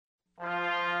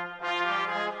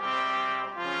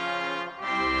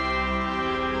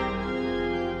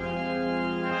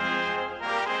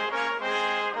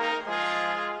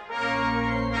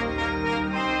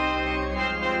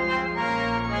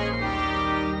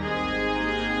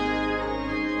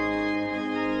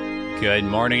Good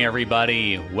morning,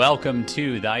 everybody. Welcome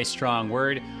to Thy Strong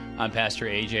Word. I'm Pastor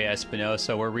AJ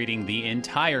Espinosa. We're reading the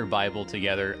entire Bible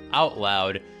together out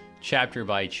loud, chapter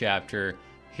by chapter.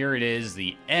 Here it is,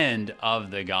 the end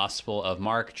of the Gospel of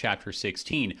Mark, chapter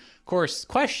 16. Of course, the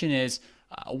question is,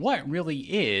 what really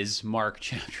is Mark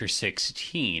chapter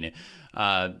 16?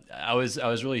 I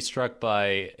was really struck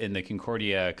by, in the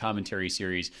Concordia commentary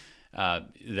series,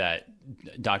 that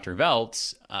Dr.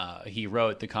 Veltz, he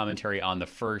wrote the commentary on the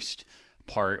first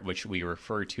part, which we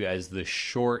refer to as the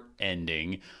short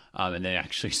ending, and then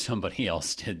actually somebody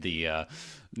else did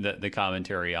the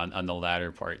commentary on the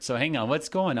latter part. So hang on, what's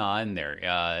going on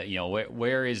there?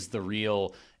 Where is the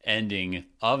real ending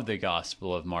of the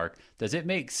Gospel of Mark? Does it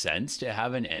make sense to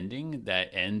have an ending that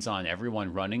ends on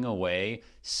everyone running away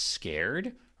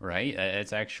scared, right?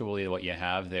 It's actually what you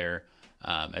have there.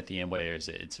 At the end, where is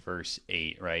it? It's verse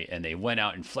 8, right? And they went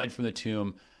out and fled from the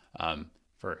tomb,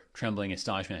 for trembling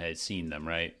astonishment had seen them,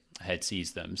 right? Had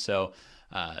seized them. So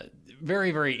very,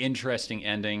 very interesting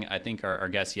ending. I think our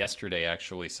guest yesterday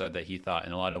actually said that he thought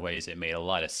in a lot of ways it made a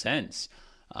lot of sense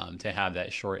to have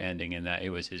that short ending, and that it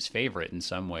was his favorite in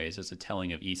some ways as a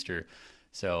telling of Easter.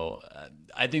 So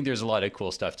I think there's a lot of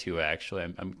cool stuff too, actually.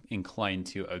 I'm inclined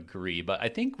to agree, but I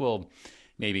think we'll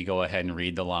maybe go ahead and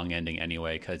read the long ending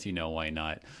anyway, because why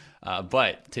not?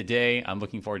 But today, I'm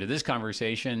looking forward to this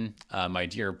conversation. My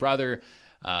dear brother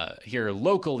here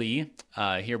locally,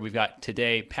 here we've got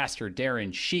today Pastor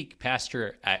Darren Sheik,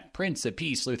 pastor at Prince of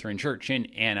Peace Lutheran Church in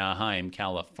Anaheim,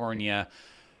 California.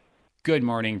 Good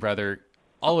morning, brother.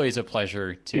 Always a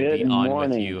pleasure to be on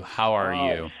with you. How are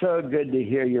you? So good to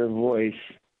hear your voice.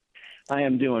 I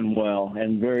am doing well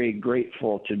and very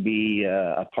grateful to be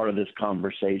a part of this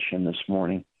conversation this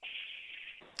morning.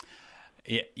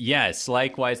 Yes,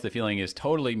 likewise, the feeling is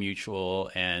totally mutual,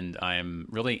 and I'm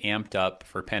really amped up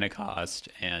for Pentecost.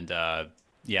 And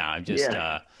I'm just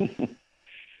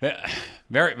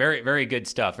very, very, very good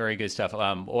stuff. Very good stuff.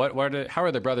 How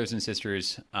are the brothers and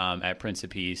sisters at Prince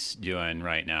of Peace doing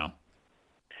right now?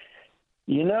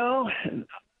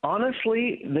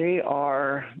 Honestly, they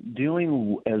are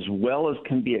doing as well as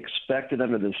can be expected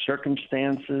under the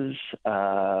circumstances.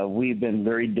 We've been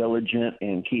very diligent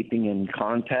in keeping in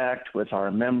contact with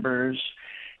our members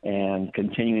and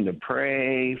continuing to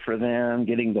pray for them,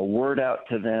 getting the word out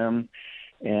to them.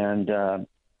 And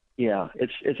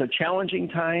it's a challenging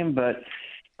time, but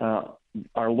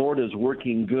our Lord is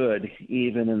working good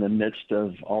even in the midst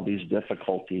of all these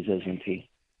difficulties, isn't he?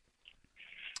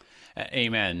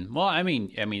 Amen. Well, I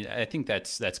mean, I think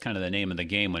that's kind of the name of the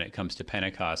game when it comes to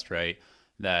Pentecost, right?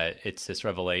 That it's this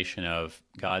revelation of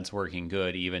God's working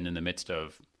good even in the midst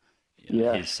of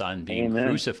His Son being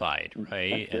crucified,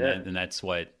 right? That's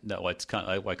what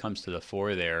comes to the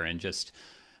fore there, and just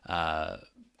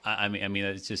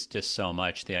it's just so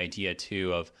much. The idea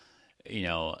too of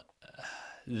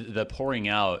the pouring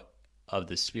out of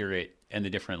the Spirit and the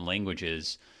different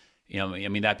languages.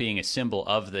 That being a symbol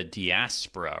of the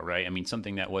diaspora, right?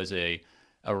 Something that was a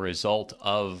result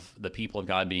of the people of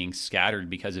God being scattered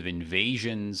because of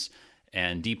invasions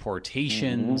and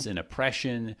deportations and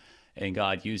oppression, and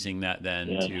God using that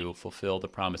then to fulfill the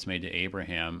promise made to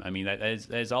Abraham. That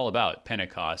is all about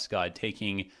Pentecost, God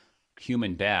taking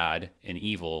human bad and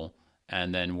evil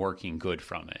and then working good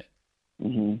from it.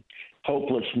 Mm-hmm.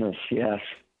 Hopelessness, yes,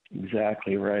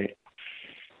 exactly right.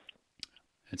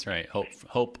 That's right.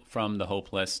 Hope from the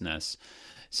hopelessness.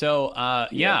 So,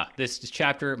 this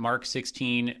chapter, Mark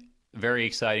 16, very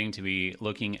exciting to be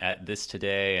looking at this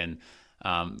today. And,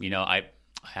 I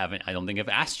don't think I've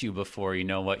asked you before,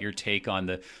 what your take on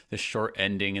the short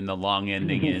ending and the long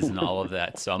ending is and all of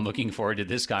that. So I'm looking forward to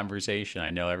this conversation. I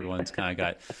know everyone's kind of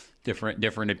got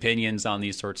different opinions on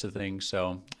these sorts of things.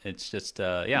 So it's just,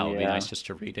 it'll be nice just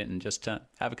to read it and just to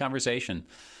have a conversation.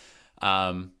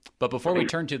 But before we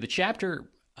turn to the chapter,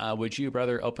 would you,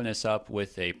 brother, open us up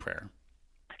with a prayer?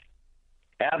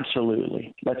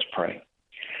 Absolutely. Let's pray.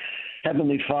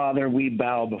 Heavenly Father, we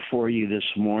bow before you this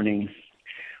morning.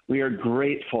 We are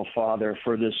grateful, Father,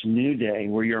 for this new day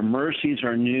where your mercies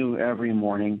are new every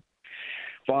morning.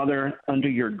 Father, under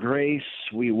your grace,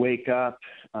 we wake up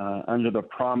under the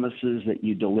promises that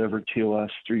you deliver to us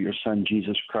through your Son,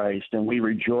 Jesus Christ, and we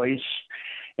rejoice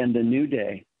in the new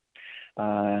day.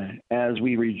 As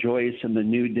we rejoice in the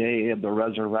new day of the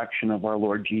resurrection of our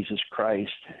Lord Jesus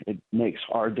Christ, it makes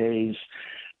our days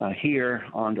here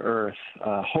on earth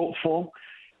hopeful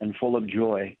and full of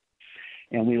joy.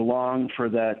 And we long for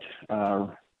that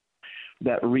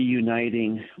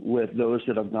reuniting with those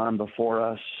that have gone before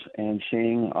us and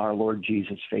seeing our Lord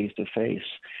Jesus face to face.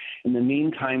 In the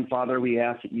meantime, Father, we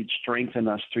ask that you'd strengthen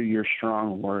us through your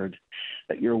strong word,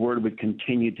 that your word would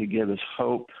continue to give us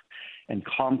hope and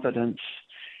confidence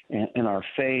in our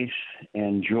faith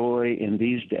and joy in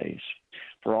these days.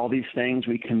 For all these things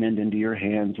we commend into your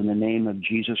hands in the name of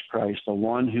Jesus Christ, the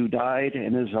one who died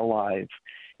and is alive.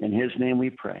 In his name we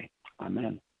pray.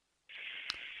 Amen.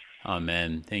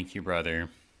 Amen. Thank you, brother.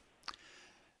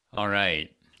 All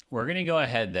right. We're going to go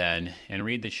ahead then and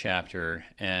read the chapter.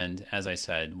 And as I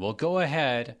said, we'll go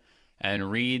ahead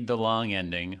and read the long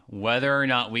ending, whether or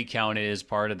not we count it as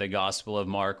part of the Gospel of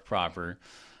Mark proper.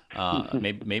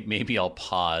 Maybe I'll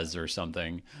pause or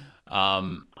something.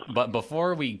 But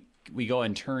before we go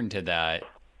and turn to that,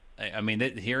 I mean,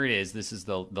 here it is. This is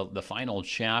the final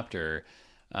chapter.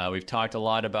 We've talked a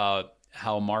lot about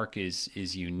how Mark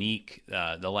is unique.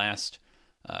 The last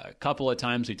couple of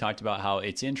times we talked about how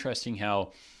it's interesting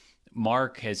how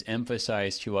Mark has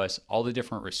emphasized to us all the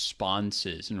different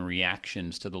responses and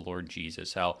reactions to the Lord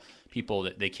Jesus, how people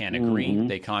that they can't agree,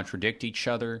 they contradict each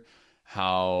other,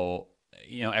 how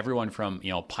everyone from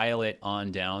Pilate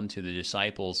on down to the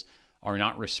disciples are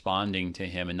not responding to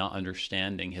him and not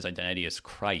understanding his identity as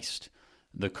Christ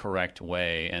the correct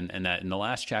way, and that in the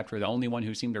last chapter the only one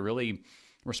who seemed to really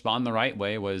respond the right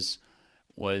way was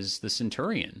the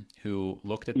centurion, who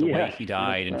looked at the way he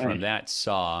died and from that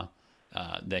saw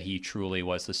that he truly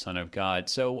was the Son of God.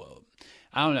 So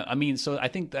I don't know. I mean, so I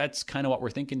think that's kind of what we're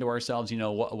thinking to ourselves.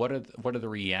 What are the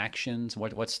reactions?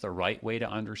 What's the right way to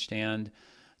understand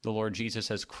the Lord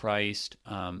Jesus as Christ?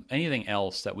 Anything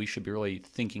else that we should be really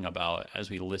thinking about as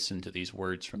we listen to these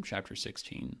words from chapter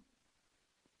 16?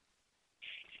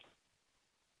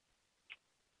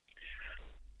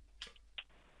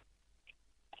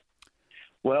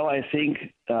 Well, I think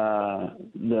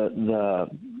the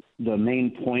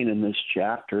main point in this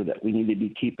chapter that we need to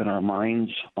be keeping our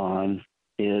minds on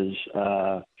is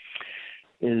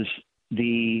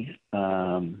the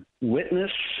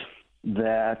witness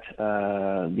that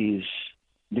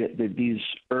these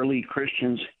early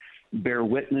Christians bear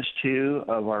witness to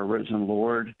of our risen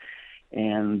Lord,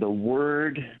 and the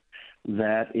word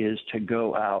that is to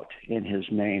go out in his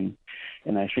name.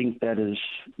 And I think that is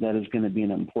going to be an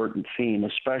important theme,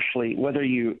 especially whether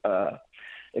you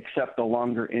accept the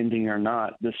longer ending or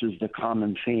not. This is the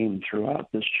common theme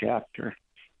throughout this chapter.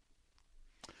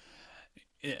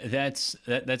 That's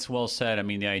well said. I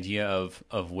mean, the idea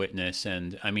of witness,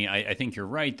 and I mean, I think you're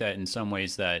right that in some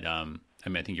ways that I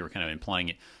think you were kind of implying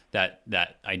it,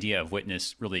 that idea of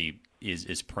witness really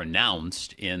is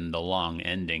pronounced in the long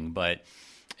ending, but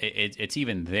it's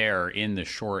even there in the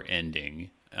short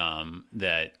ending. And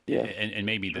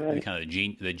maybe the kind of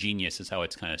the genius is how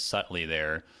it's kind of subtly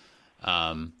there.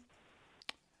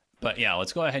 But yeah,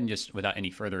 let's go ahead and just, without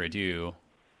any further ado,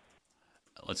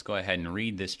 let's go ahead and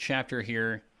read this chapter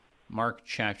here. Mark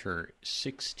chapter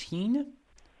 16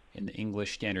 in the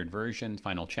English Standard Version,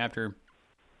 final chapter.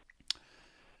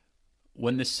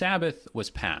 When the Sabbath was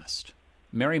past,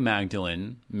 Mary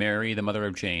Magdalene, Mary the mother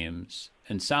of James,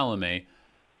 and Salome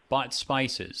bought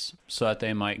spices so that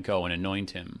they might go and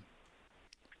anoint him.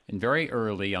 And very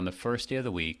early on the first day of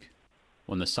the week,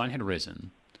 when the sun had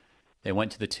risen, they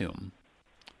went to the tomb.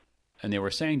 And they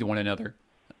were saying to one another,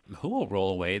 "Who will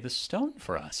roll away the stone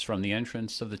for us from the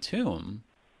entrance of the tomb?"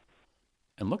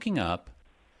 And looking up,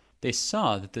 they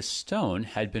saw that the stone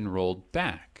had been rolled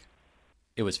back.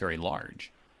 It was very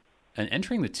large. And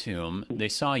entering the tomb, they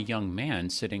saw a young man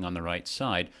sitting on the right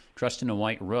side, dressed in a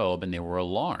white robe, and they were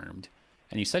alarmed.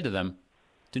 And he said to them,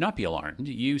 "Do not be alarmed.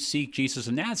 You seek Jesus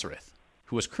of Nazareth,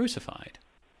 who was crucified.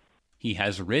 He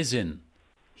has risen.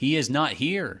 He is not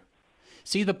here.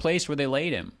 See the place where they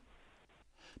laid him.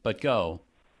 But go,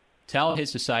 tell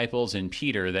his disciples and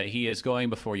Peter that he is going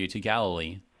before you to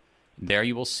Galilee. There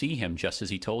you will see him just as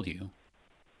he told you."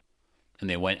 And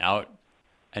they went out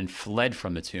and fled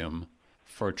from the tomb,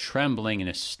 for trembling and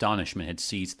astonishment had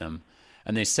seized them.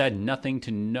 And they said nothing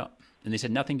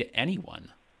to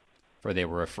anyone, for they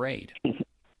were afraid.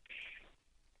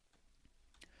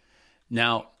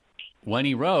 Now, when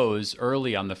he rose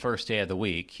early on the first day of the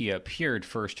week, he appeared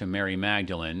first to Mary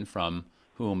Magdalene, from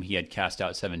whom he had cast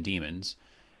out 7 demons.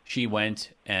 She went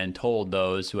and told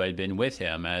those who had been with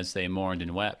him as they mourned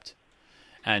and wept.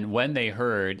 And when they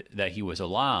heard that he was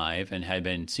alive and had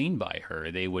been seen by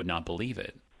her, they would not believe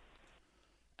it.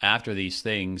 After these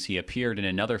things, he appeared in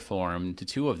another form to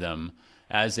 2 of them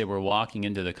as they were walking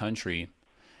into the country.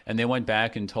 And they went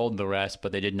back and told the rest,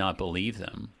 but they did not believe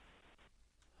them.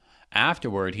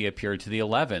 Afterward, he appeared to the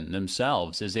 11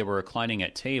 themselves as they were reclining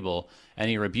at table, and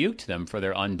he rebuked them for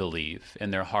their unbelief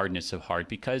and their hardness of heart,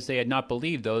 because they had not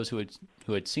believed those who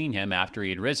had seen him after he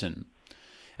had risen.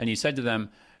 And he said to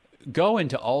them, Go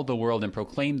into all the world and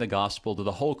proclaim the gospel to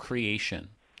the whole creation.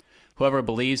 Whoever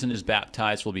believes and is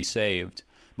baptized will be saved,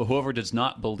 but whoever does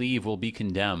not believe will be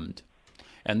condemned.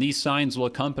 And these signs will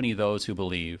accompany those who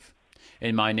believe.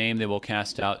 In my name they will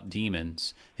cast out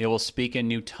demons. They will speak in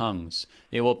new tongues.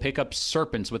 They will pick up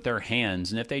serpents with their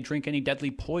hands, and if they drink any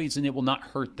deadly poison, it will not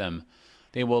hurt them.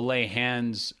 They will lay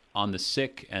hands on the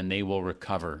sick, and they will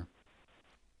recover.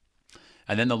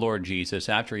 And then the Lord Jesus,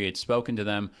 after he had spoken to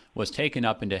them, was taken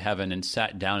up into heaven and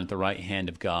sat down at the right hand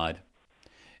of God.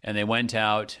 And they went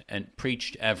out and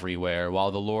preached everywhere,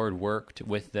 while the Lord worked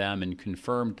with them and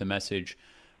confirmed the message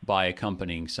by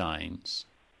accompanying signs.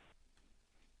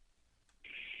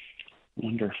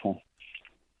 Wonderful.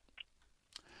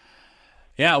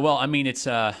 Yeah, well, I mean, it's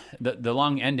the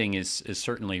long ending is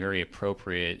certainly very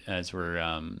appropriate as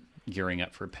we're gearing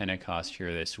up for Pentecost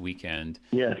here this weekend.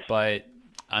 Yes. But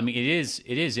I mean, it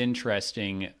is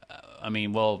interesting. I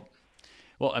mean, we'll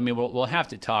have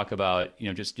to talk about,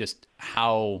 just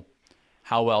how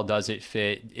well does it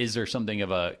fit? Is there something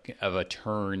of a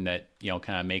turn that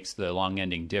kind of makes the long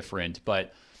ending different?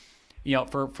 But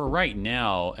for right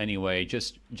now anyway,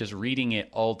 just reading it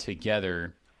all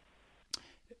together,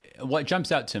 what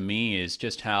jumps out to me is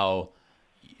just how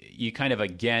you kind of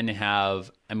again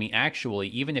have, I mean, actually,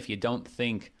 even if you don't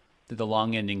think that the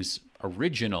long ending's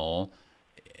original,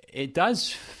 it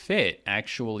does fit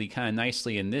actually kind of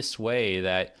nicely in this way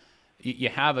that you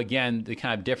have, again, the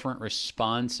kind of different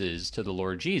responses to the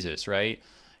Lord Jesus, right?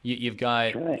 You've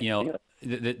got, right.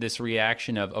 This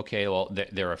reaction of, okay, well,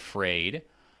 they're afraid.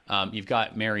 You've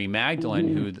got Mary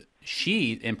Magdalene, who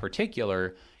she in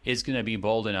particular is going to be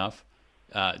bold enough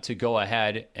to go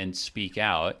ahead and speak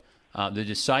out. The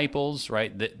disciples,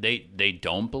 right, they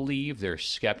don't believe, they're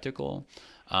skeptical.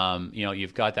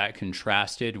 You've got that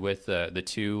contrasted with the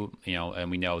two, and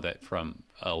we know that from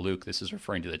Luke, this is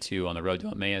referring to the two on the road to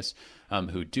Emmaus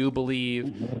who do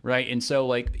believe, right? And so,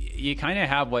 like, you kind of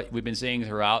have what we've been saying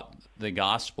throughout the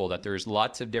gospel, that there's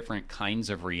lots of different kinds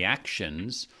of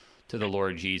reactions to the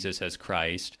Lord Jesus as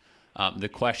Christ. The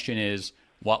question is,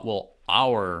 what will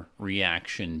our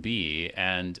reaction be?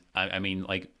 And I mean,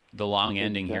 like, the long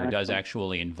ending here does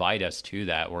actually invite us to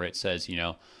that, where it says,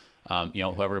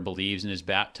 whoever believes and is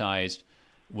baptized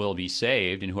will be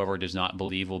saved, and whoever does not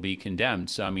believe will be condemned.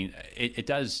 So, I mean, it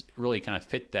does really kind of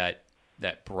fit that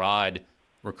broad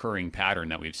recurring pattern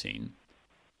that we've seen.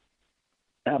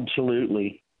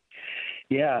 Absolutely.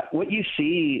 Yeah, what you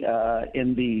see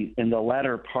in the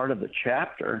latter part of the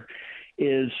chapter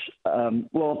is,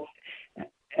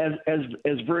 as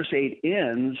verse 8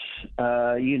 ends,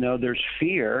 there's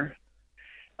fear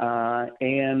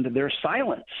and there's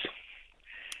silence.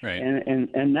 Right.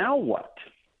 And now what,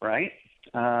 right?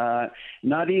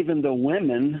 Not even the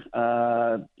women,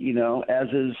 as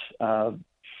is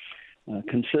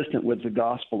consistent with the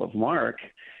Gospel of Mark,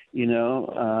 when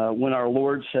our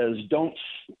Lord says, don't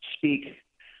speak,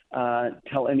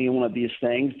 tell any one of these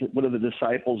things, what do the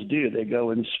disciples do? They go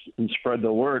and spread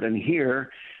the word. And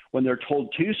here, when they're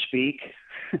told to speak,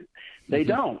 they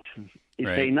don't. They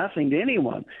say nothing to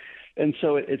anyone. And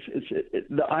so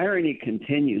the irony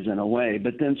continues in a way.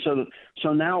 But then,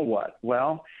 so now what?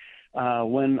 Well,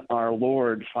 when our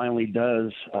Lord finally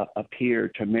does appear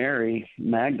to Mary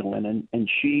Magdalene, and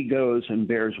she goes and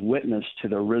bears witness to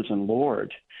the risen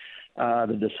Lord,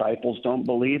 the disciples don't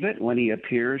believe it. When he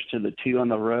appears to the two on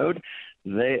the road,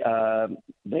 they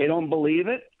don't believe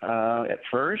it at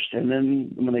first, and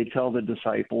then when they tell the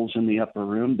disciples in the upper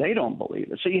room, they don't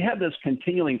believe it. So you have this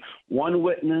continuing one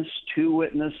witness, two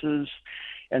witnesses,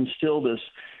 and still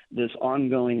this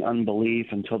ongoing unbelief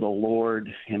until the Lord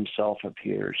himself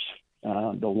appears,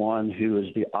 the one who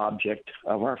is the object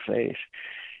of our faith.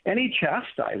 And he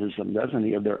chastises them, doesn't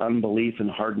he, of their unbelief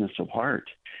and hardness of heart,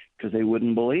 because they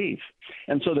wouldn't believe.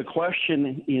 And so the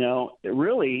question,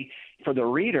 really for the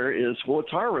reader is,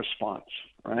 what's our response,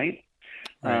 right?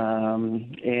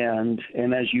 And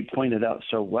as you pointed out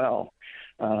so well,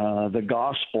 the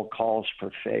gospel calls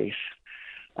for faith.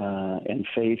 And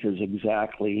faith is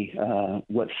exactly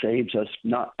what saves us,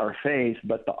 not our faith,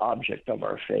 but the object of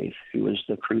our faith, who is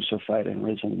the crucified and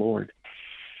risen Lord.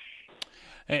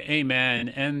 Amen.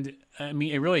 And I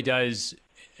mean, it really does,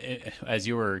 as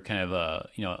you were kind of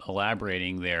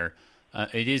elaborating there,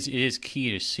 it is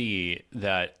key to see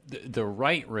that the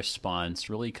right response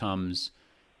really comes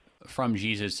from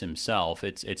Jesus himself.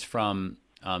 It's from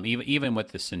even with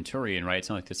the centurion, right? It's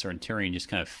not like the centurion just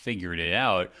kind of figured it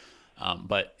out,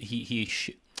 but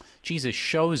Jesus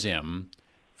shows him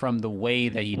from the way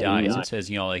that he dies. It says,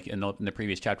 like in the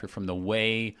previous chapter, from the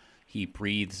way he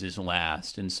breathes his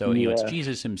last. And so, it's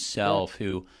Jesus himself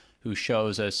who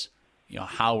shows us,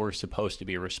 how we're supposed to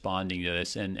be responding to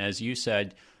this. And as you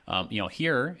said,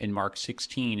 here in Mark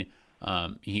 16,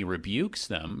 he rebukes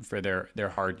them for their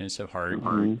hardness of heart,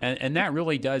 and that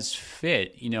really does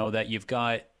fit. That you've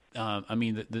got,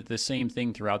 the same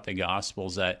thing throughout the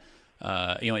Gospels that,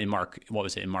 in Mark, what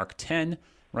was it in Mark 10,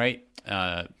 right?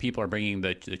 People are bringing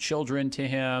the children to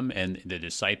him, and the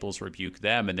disciples rebuke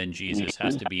them, and then Jesus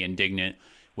has to be indignant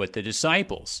with the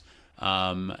disciples.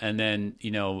 And then,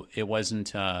 it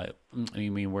wasn't,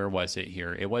 where was it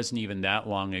here? It wasn't even that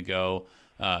long ago.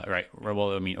 Right.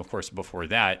 Well, of course, before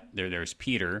that, there's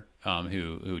Peter,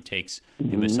 who takes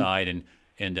him aside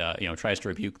and tries to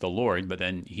rebuke the Lord, but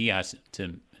then he has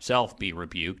to himself be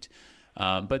rebuked.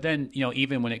 But then,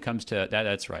 even when it comes to that,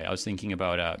 that's right. I was thinking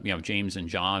about, James and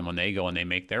John, when they go and they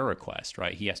make their request,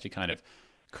 right? He has to kind of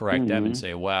correct them and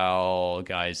say, well,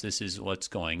 guys, this is what's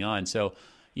going on. So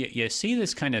you see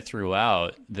this kind of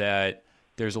throughout, that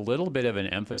there's a little bit of an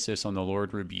emphasis on the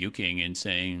Lord rebuking and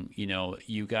saying,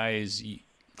 you guys,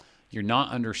 you're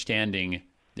not understanding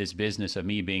this business of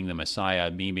me being the Messiah,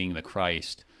 me being the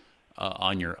Christ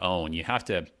on your own. You have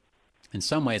to, in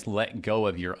some ways, let go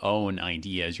of your own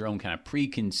ideas, your own kind of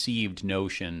preconceived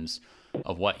notions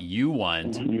of what you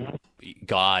want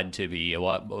God to be,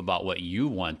 about what you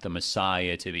want the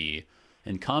Messiah to be,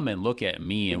 and come and look at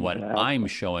me and what I'm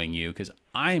showing you, because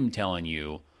I'm telling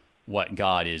you what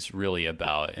God is really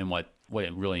about and what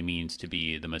it really means to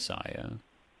be the Messiah.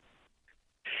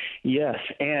 Yes,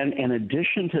 and in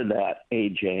addition to that,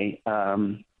 AJ,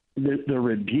 the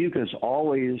rebuke is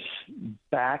always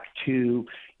back to,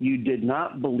 you did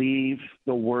not believe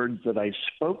the words that I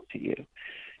spoke to you,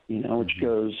 which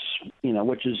goes,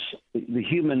 which is the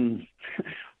human,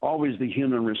 always the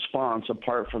human response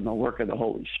apart from the work of the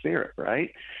Holy Spirit,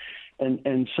 right?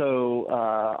 And so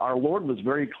our Lord was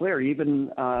very clear,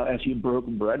 even as he broke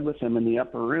bread with him in the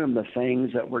upper room, the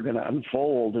things that were going to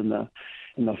unfold in the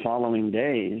following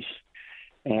days,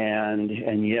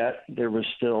 and yet there was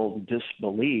still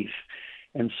disbelief.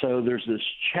 And so there's this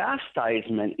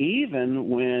chastisement even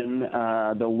when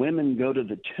the women go to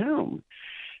the tomb,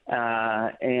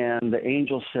 and the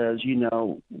angel says,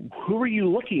 who are you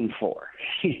looking for?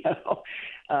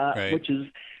 Right. Which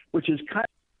is kind of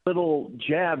a little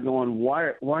jab going,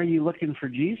 why are you looking for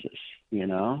Jesus?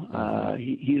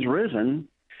 He's risen,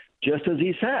 just as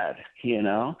he said.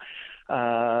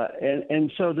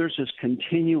 And so there's this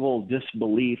continual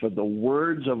disbelief of the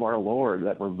words of our Lord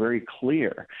that were very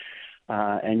clear.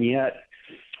 And yet,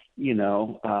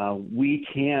 we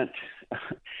can't,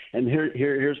 and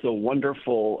here's the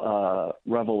wonderful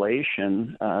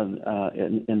revelation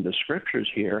in the scriptures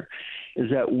here,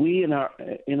 is that we in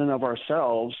and of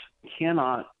ourselves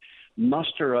cannot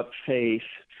muster up faith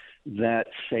that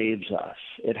saves us.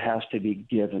 It has to be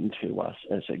given to us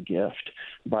as a gift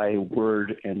by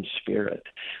word and spirit.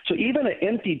 So even an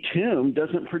empty tomb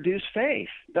doesn't produce faith,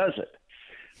 does it?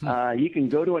 You can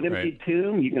go to an empty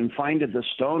tomb, you can find the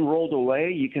stone rolled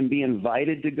away, you can be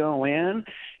invited to go in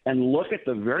and look at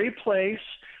the very place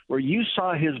where you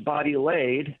saw his body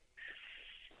laid,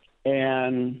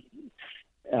 and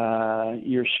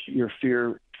you're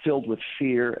filled with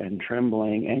fear and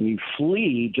trembling, and you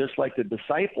flee just like the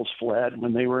disciples fled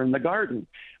when they were in the garden,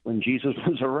 when Jesus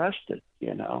was arrested,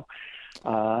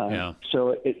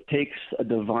 So it takes a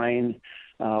divine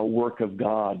work of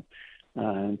God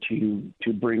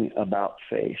to bring about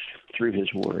faith through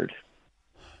his word.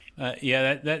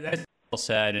 That's well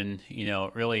said, and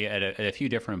really at a few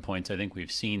different points, I think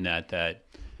we've seen that.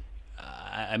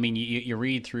 You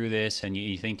read through this and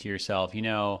you think to yourself,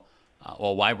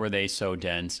 well, why were they so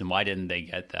dense, and why didn't they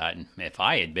get that? And if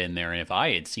I had been there, and if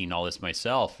I had seen all this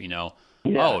myself,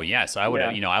 oh yes, I would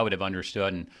have, I would have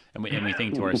understood. And we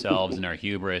think to ourselves in our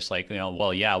hubris, like,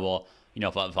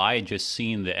 if I had just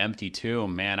seen the empty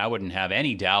tomb, man, I wouldn't have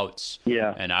any doubts.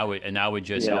 Yeah. And I would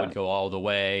go all the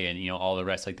way, and all the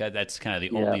rest like that. That's kind of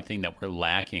the only thing that we're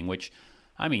lacking. Which,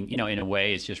 in a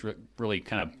way, is just really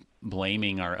kind of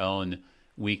blaming our own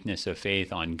weakness of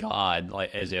faith on God,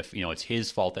 like as if it's his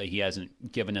fault that he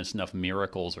hasn't given us enough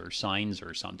miracles or signs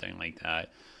or something like that.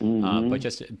 But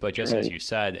just right. As you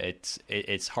said,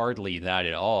 it's hardly that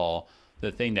at all.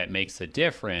 The thing that makes the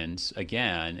difference,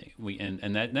 again,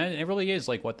 that it really is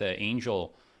like what the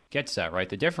angel gets at, right?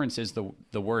 The difference is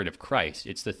the word of Christ.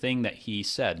 It's the thing that he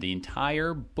said. The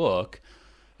entire book,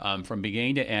 from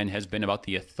beginning to end, has been about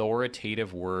the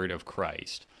authoritative word of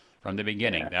Christ from the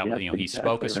beginning. He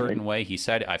spoke a certain way. He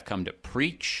said, "I've come to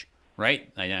preach."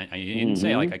 Right? I didn't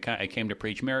say like I came to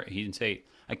preach. He didn't say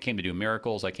I came to do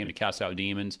miracles. I came to cast out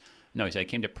demons. No, he said I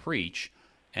came to preach.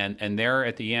 And there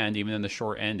at the end, even in the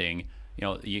short ending,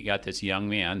 you got this young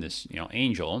man, this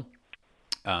angel,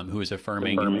 who is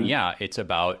affirming, yeah, it's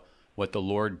about what the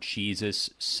Lord Jesus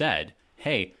said.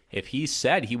 Hey, if he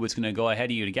said he was going to go ahead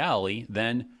of you to Galilee,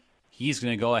 then he's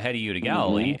going to go ahead of you to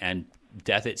Galilee, and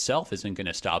death itself isn't going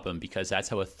to stop him, because that's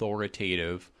how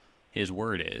authoritative his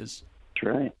word is.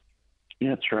 That's right. Yeah,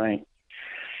 that's right.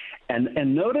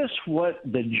 And notice what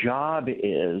the job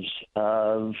is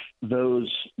of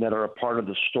those that are a part of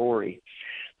the story.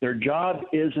 Their job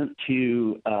isn't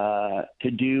to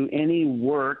do any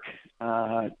work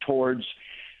towards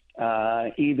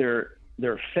either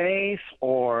their faith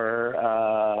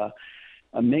or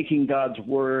making God's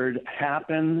word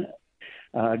happen.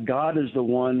 God is the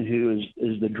one who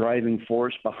is the driving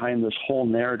force behind this whole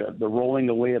narrative. The rolling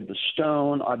away of the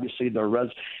stone, obviously the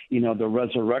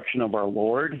resurrection of our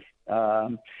Lord.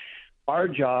 Our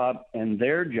job and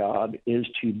their job is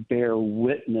to bear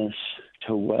witness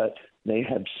to what they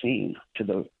have seen,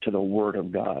 to the Word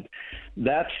of God.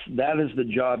 That is the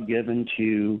job given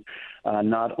to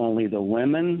not only the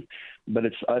women, but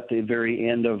it's at the very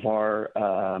end of our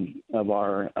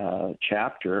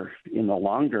chapter in the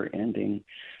longer ending.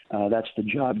 That's the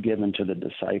job given to the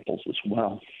disciples as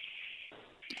well.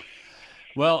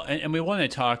 Well, and we want to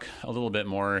talk a little bit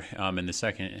more in the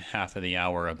second half of the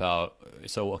hour about,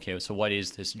 so what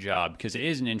is this job? Because it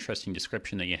is an interesting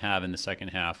description that you have in the second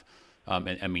half,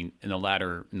 in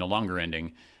the longer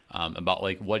ending, about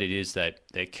like what it is that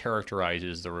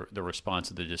characterizes the response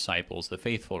of the disciples, the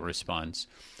faithful response.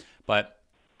 But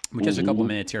with just a couple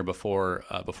minutes here before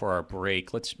our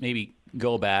break, let's maybe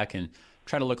go back and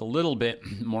try to look a little bit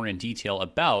more in detail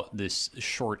about this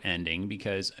short ending,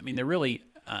 because there really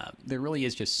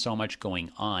is just so much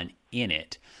going on in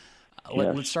it.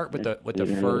 Let's start with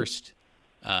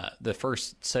the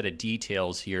first set of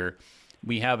details here.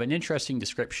 We have an interesting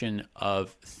description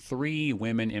of three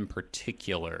women in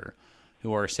particular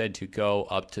who are said to go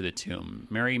up to the tomb: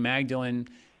 Mary Magdalene,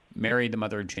 Mary the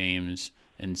mother of James,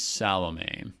 and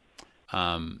Salome.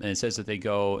 And it says that they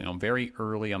go, very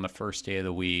early on the first day of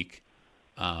the week.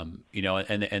 And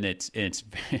it's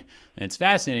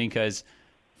fascinating because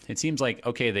it seems like,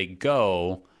 okay, they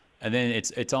go, and then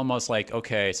it's almost like,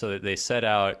 okay, so they set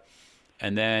out,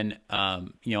 and then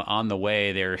on the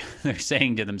way they're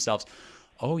saying to themselves,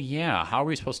 oh yeah, how are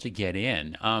we supposed to get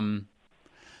in?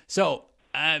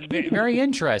 Very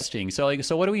interesting.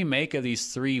 So what do we make of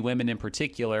these three women in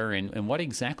particular, and what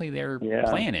exactly their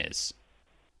plan is?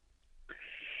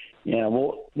 Yeah,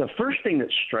 well, the first thing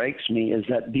that strikes me is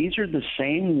that these are the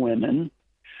same women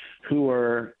who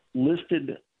are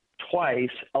listed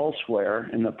twice elsewhere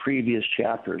in the previous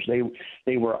chapters.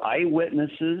 They were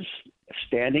eyewitnesses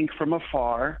standing from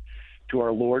afar to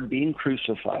our Lord being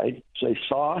crucified. So they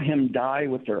saw him die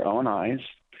with their own eyes.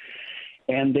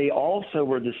 And they also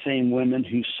were the same women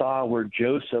who saw where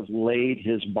Joseph laid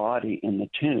his body in the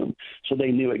tomb. So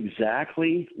they knew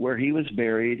exactly where he was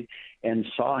buried and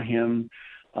saw him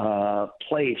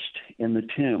placed in the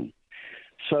tomb.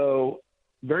 So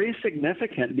very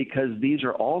significant, because these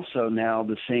are also now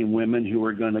the same women who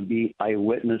are going to be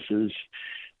eyewitnesses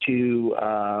to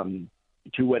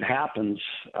what happens,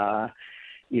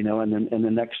 in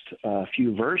the next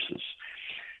few verses.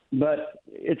 But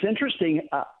it's interesting.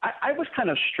 I was kind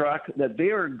of struck that they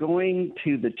are going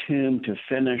to the tomb to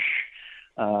finish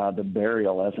the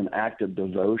burial as an act of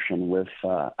devotion with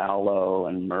aloe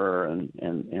and myrrh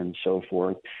and so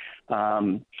forth.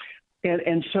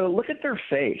 And so look at their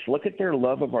faith, look at their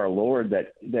love of our Lord,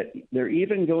 that they're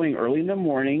even going early in the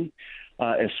morning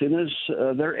as soon as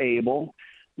they're able,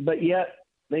 but yet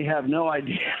they have no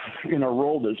idea they're going to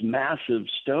roll this massive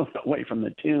stone away from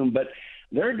the tomb, but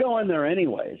they're going there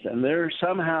anyways, and they're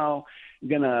somehow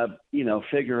going to,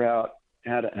 figure out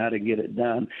how to get it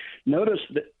done. Notice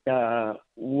that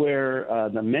where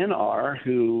the men are,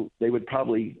 who they would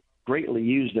probably greatly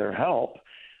use their help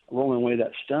rolling away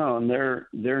that stone, they're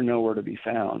nowhere to be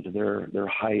found. They're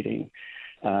hiding,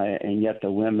 and yet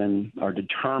the women are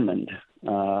determined,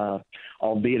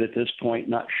 albeit at this point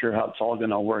not sure how it's all going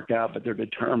to work out, but they're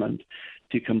determined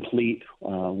to complete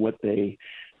what they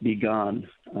begun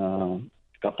a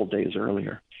couple days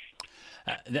earlier.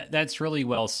 That's really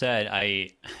well said.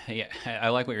 I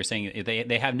like what you're saying.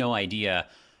 They have no idea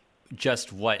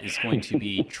just what is going to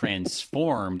be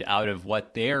transformed out of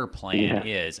what their plan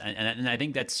is. And I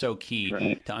think that's so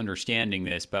key to understanding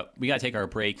this. But we got to take our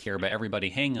break here. But everybody,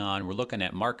 hang on. We're looking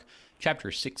at Mark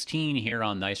chapter 16 here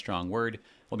on Thy Strong Word.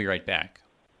 We'll be right back.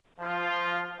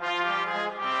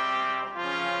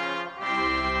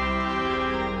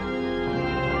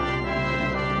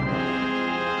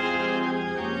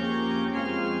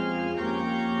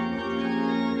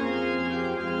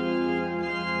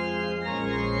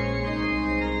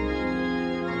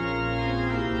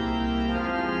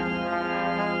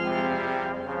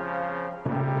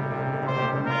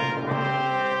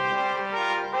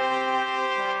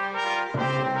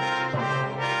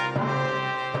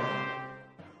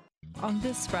 On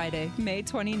this Friday, May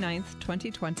 29th,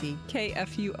 2020,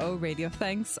 KFUO Radio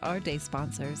thanks our day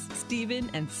sponsors, Stephen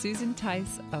and Susan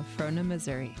Tice of Frona,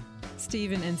 Missouri.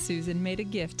 Stephen and Susan made a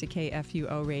gift to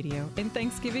KFUO Radio in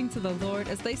thanksgiving to the Lord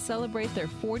as they celebrate their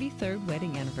 43rd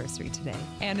wedding anniversary today,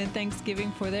 and in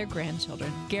thanksgiving for their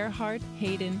grandchildren, Gerhard,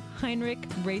 Hayden, Heinrich,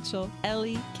 Rachel,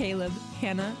 Ellie, Caleb,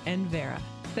 Hannah, and Vera.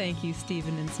 Thank you,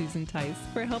 Stephen and Susan Tice,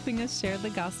 for helping us share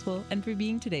the gospel and for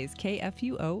being today's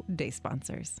KFUO day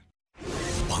sponsors.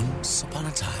 Once upon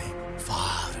a time,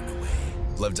 far and away,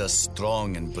 lived a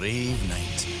strong and brave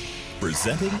knight.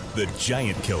 Presenting the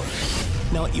Giant Killer.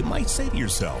 Now, you might say to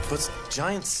yourself, But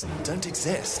giants don't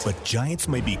exist. but giants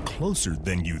may be closer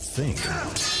than you think.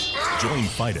 Join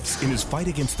Fidus in his fight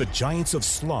against the giants of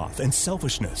sloth and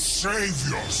selfishness.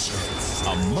 Save yourself.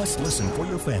 A must-listen for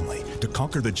your family to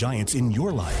conquer the giants in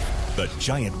your life. The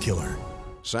Giant Killer.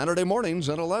 Saturday mornings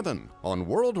at 11 on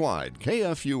Worldwide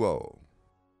KFUO.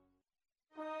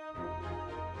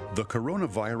 The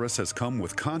coronavirus has come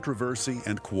with controversy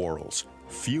and quarrels.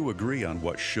 Few agree on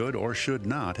what should or should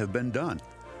not have been done.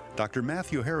 Dr.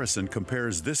 Matthew Harrison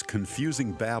compares this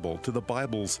confusing babble to the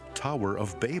Bible's Tower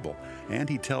of Babel, and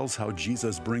he tells how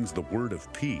Jesus brings the word of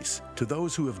peace to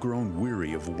those who have grown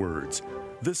weary of words.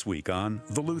 This week on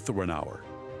The Lutheran Hour.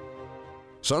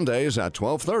 Sundays at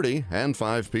 12:30 and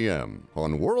 5 p.m.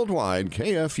 on Worldwide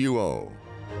KFUO.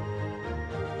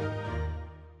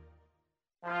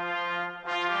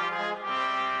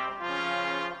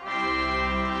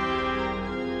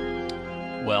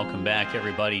 Welcome back,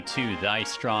 everybody, to Thy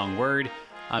Strong Word.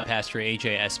 I'm Pastor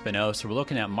A.J. Espinosa. We're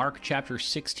looking at Mark chapter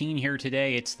 16 here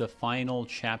today. It's the final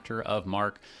chapter of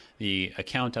Mark, the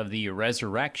account of the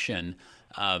resurrection.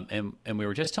 And we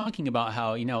were just talking about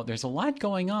how, there's a lot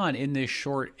going on in this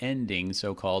short ending,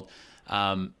 so-called.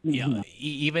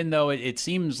 Even though it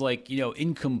seems like,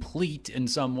 incomplete in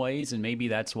some ways, and maybe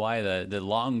that's why the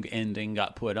long ending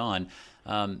got put on.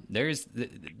 There's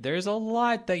a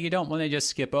lot that you don't want to just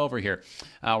skip over here.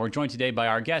 We're joined today by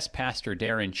our guest, Pastor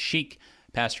Darren Sheik,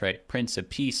 pastor at Prince of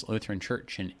Peace Lutheran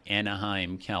Church in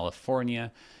Anaheim,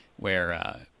 California,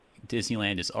 where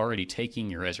Disneyland is already taking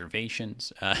your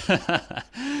reservations. That's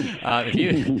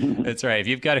right. If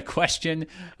you've got a question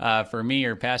for me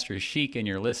or Pastor Sheik and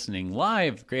you're listening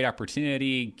live, great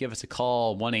opportunity. Give us a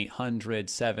call,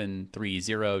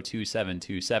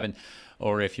 1-800-730-2727.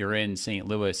 Or if you're in St.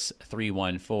 Louis,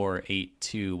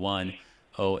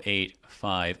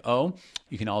 314-821-0850.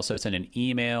 You can also send an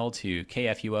email to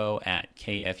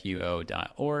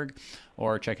kfuo@kfuo.org,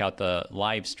 or check out the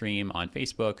live stream on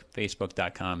Facebook,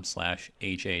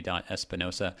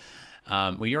 facebook.com/aj.espinosa.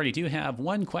 We already do have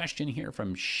one question here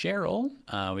from Cheryl.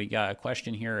 We got a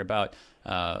question here about,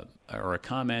 or a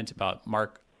comment about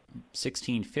Mark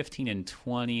 16, 15, and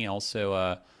 20.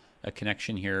 Also, a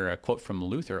connection here, a quote from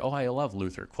Luther. Oh, I love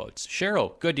Luther quotes.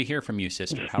 Cheryl, good to hear from you,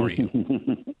 sister. How are you?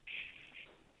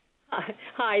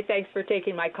 Hi, thanks for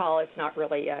taking my call. It's not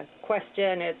really a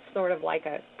question. It's sort of like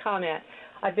a comment.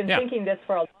 I've been thinking this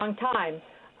for a long time.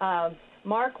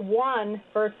 Mark 1,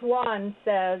 verse 1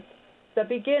 says, the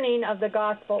beginning of the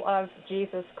gospel of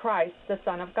Jesus Christ, the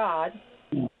Son of God.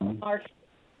 Mark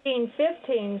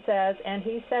 15 says, and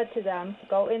he said to them,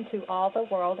 go into all the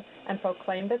world and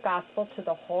proclaim the gospel to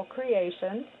the whole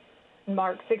creation.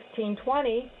 Mark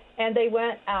 16:20, and they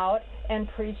went out and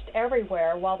preached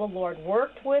everywhere while the Lord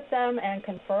worked with them and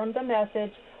confirmed the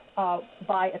message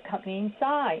by accompanying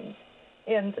signs.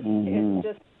 And it's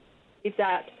just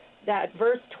that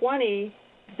verse 20,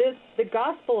 the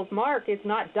gospel of Mark is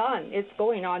not done. It's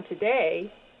going on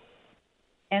today.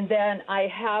 And then I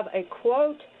have a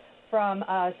quote from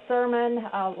a sermon,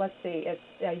 it's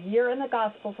A Year in the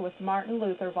Gospels with Martin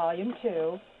Luther, Volume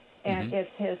 2, and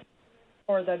it's his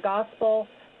for the Gospel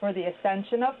for the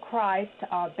Ascension of Christ,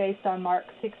 based on Mark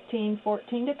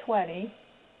 16:14-20.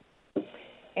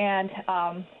 And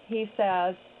he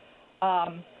says,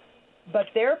 but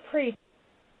their preaching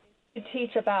to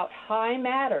teach about high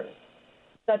matters,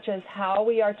 such as how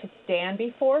we are to stand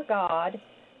before God,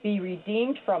 be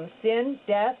redeemed from sin,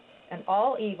 death, and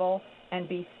all evil, and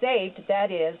be saved,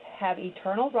 that is, have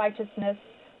eternal righteousness,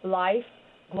 life,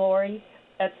 glory,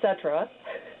 etc.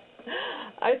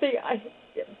 I think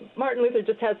Martin Luther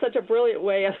just has such a brilliant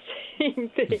way of saying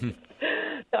things.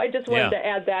 So I just wanted to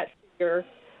add that to your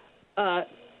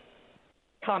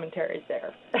commentaries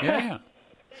there.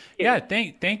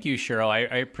 Thank you, Cheryl.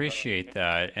 I appreciate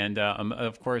that. And,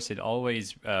 of course, it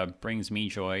always brings me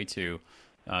joy to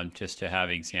just to have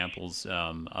examples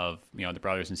of the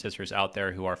brothers and sisters out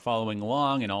there who are following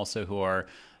along, and also who are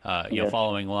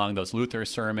following along those Luther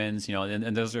sermons,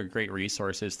 and those are great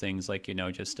resources. Things like,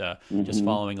 just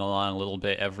following along a little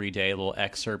bit every day, little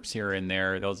excerpts here and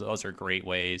there. Those are great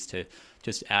ways to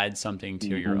just add something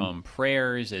to your own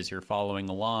prayers as you're following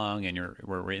along and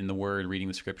we're in the Word, reading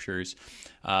the Scriptures.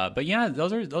 But yeah,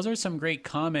 those are some great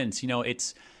comments.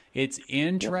 It's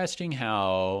interesting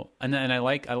how, and I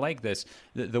like this,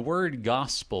 the word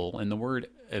gospel and the word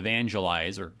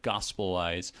evangelize or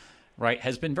gospelize, right,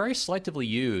 has been very selectively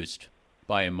used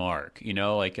by Mark.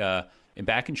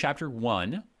 Back in chapter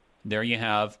 1, there you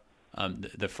have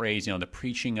the phrase, the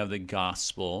preaching of the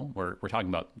gospel. We're talking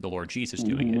about the Lord Jesus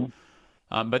doing it.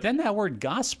 But then that word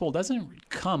gospel doesn't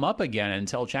come up again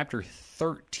until chapter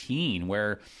 13,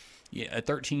 where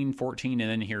 13, 14, and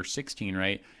then here 16,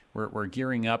 right? We're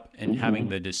gearing up and having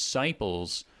the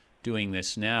disciples doing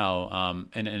this now.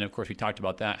 And of course, we talked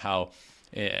about that, how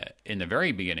in the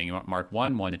very beginning, Mark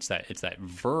 1:1, it's that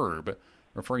verb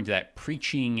referring to that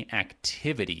preaching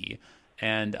activity.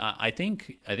 And I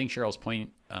think Cheryl's point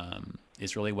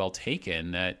is really well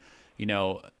taken, that,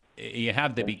 you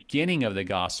have the beginning of the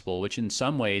gospel, which in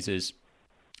some ways is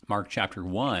Mark chapter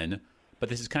 1, but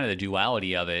this is kind of the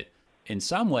duality of it. In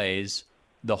some ways,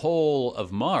 the whole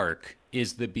of Mark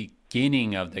is the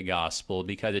beginning of the gospel,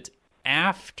 because it's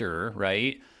after,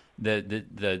 right,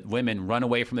 the women run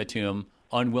away from the tomb,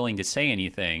 unwilling to say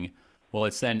anything. Well,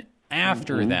 it's then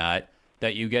after that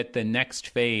you get the next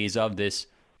phase of this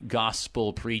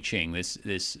gospel preaching,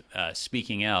 this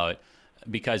speaking out,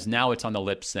 because now it's on the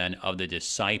lips then of the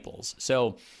disciples.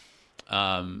 So,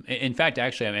 in fact,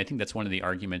 actually, I think that's one of the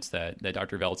arguments that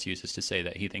Dr. Veltz uses to say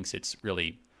that he thinks it's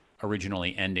really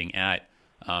originally ending at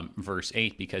verse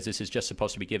 8, because this is just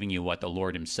supposed to be giving you what the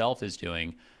Lord himself is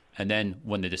doing. And then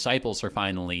when the disciples are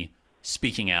finally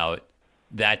speaking out,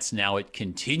 that's now it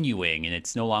continuing, and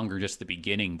it's no longer just the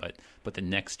beginning, but the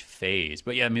next phase.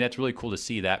 But yeah, that's really cool to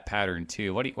see that pattern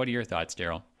too. What are your thoughts,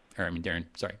 Darren?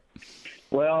 Sorry.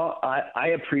 Well, I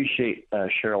appreciate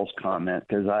Cheryl's comment,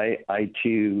 because I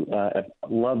too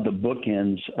love the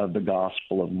bookends of the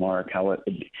Gospel of Mark, how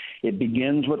it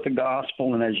begins with the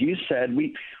gospel. And as you said,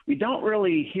 we don't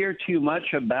really hear too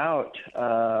much about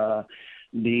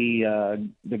the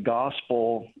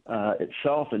gospel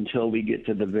itself until we get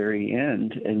to the very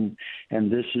end. And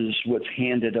this is what's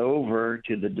handed over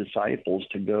to the disciples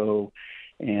to go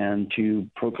and to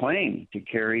proclaim, to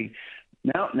carry.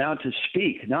 Now to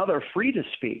speak. Now they're free to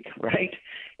speak, right?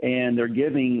 And they're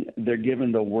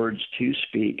given the words to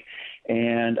speak.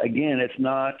 And again, it's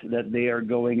not that they are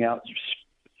going out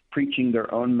preaching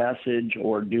their own message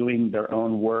or doing their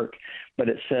own work, but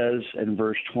it says in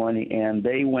verse 20, and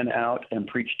they went out and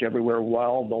preached everywhere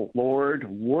while the Lord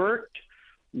worked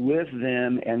with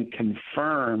them and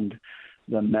confirmed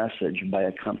the message by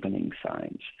accompanying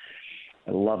signs.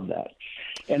 I love that.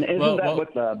 And isn't that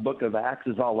what the book of Acts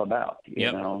is all about?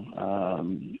 You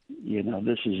know,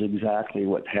 this is exactly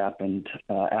what happened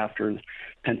after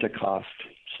Pentecost.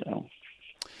 So.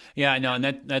 Yeah, no,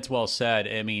 and that's well said.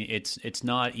 I mean, it's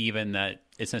not even that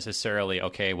it's necessarily,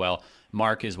 okay, well,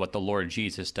 Mark is what the Lord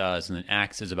Jesus does, and then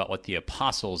Acts is about what the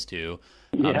apostles do.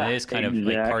 It is kind of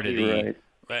like part of the.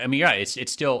 Right. I mean, yeah,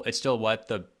 it's still what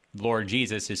the Lord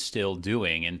Jesus is still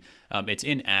doing, and it's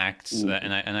in Acts,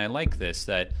 and I like this,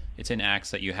 that it's in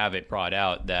Acts that you have it brought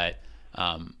out that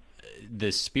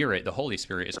the Spirit, the Holy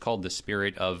Spirit, is called the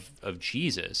Spirit of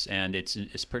Jesus, and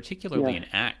it's particularly in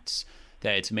Acts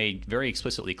that it's made very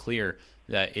explicitly clear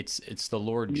that it's the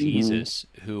Lord Jesus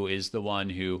who is the one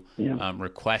who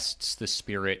requests the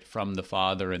Spirit from the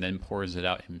Father and then pours it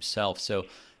out himself. So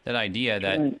that idea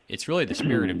that it's really the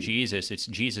Spirit of Jesus, it's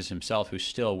Jesus himself who's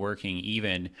still working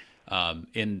even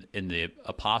in the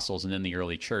apostles and in the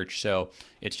early church. So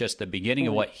it's just the beginning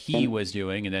of what he was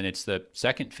doing, and then it's the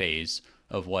second phase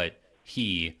of what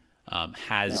he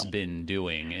has been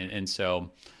doing. And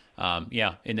so,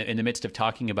 in the midst of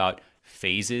talking about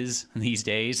phases these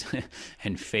days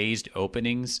and phased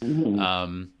openings,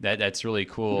 that's really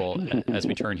cool as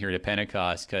we turn here to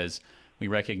Pentecost, because we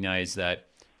recognize that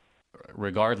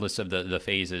regardless of the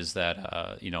phases that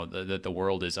that the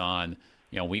world is on,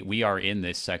 we are in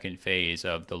this second phase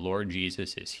of the Lord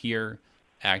Jesus is here,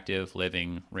 active,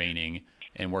 living, reigning,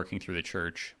 and working through the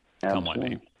church. Come what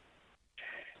may.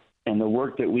 And the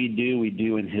work that we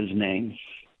do in his name.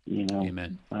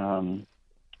 Amen.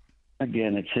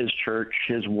 Again, it's his church,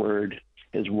 his word,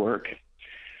 his work.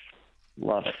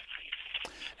 Love it.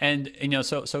 And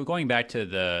so going back to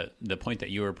the point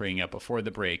that you were bringing up before the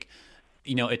break,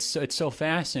 it's so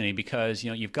fascinating because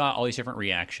you've got all these different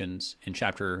reactions in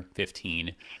chapter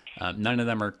 15. None of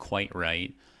them are quite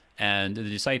right, and the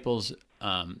disciples,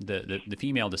 the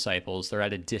female disciples, they're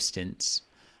at a distance.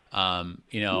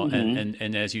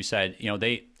 And as you said,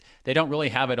 they don't really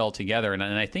have it all together. And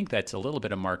I think that's a little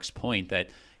bit of Mark's point that,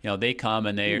 they come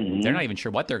and they're not even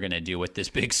sure what they're going to do with this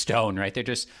big stone, right? They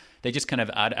just kind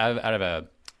of out of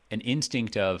an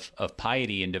instinct of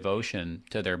piety and devotion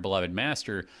to their beloved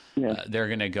master, they're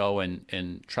going to go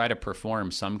and try to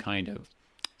perform some kind of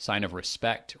sign of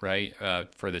respect, right,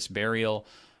 for this burial.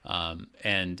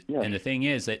 And the thing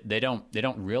is that they don't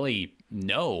really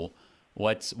know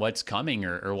what's coming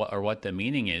or what the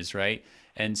meaning is, right?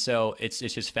 And so it's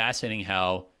just fascinating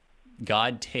how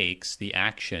God takes the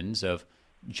actions of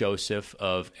Joseph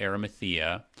of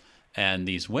Arimathea and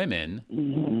these women,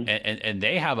 and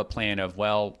they have a plan of,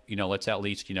 let's at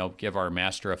least, give our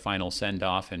master a final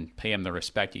send-off and pay him the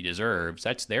respect he deserves.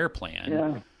 That's their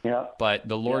plan. Yeah. But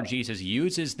the Lord Jesus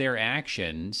uses their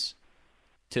actions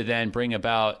to then bring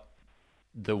about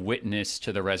the witness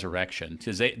to the resurrection,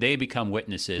 because they become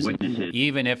witnesses.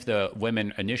 Even if the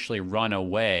women initially run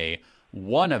away,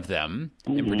 one of them,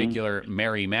 in particular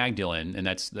Mary Magdalene, and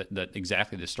that's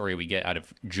exactly the story we get out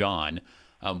of John,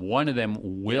 one of them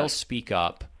will speak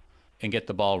up and get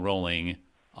the ball rolling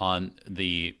on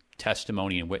the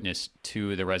testimony and witness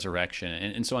to the resurrection.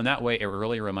 And so in that way, it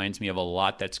really reminds me of a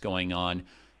lot that's going on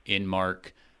in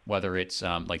Mark, whether it's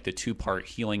like the two-part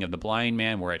healing of the blind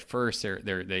man, where at first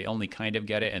they only kind of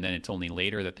get it, and then it's only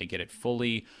later that they get it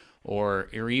fully, or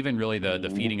even really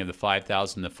the feeding of the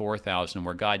 5,000, the 4,000,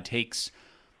 where God takes,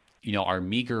 our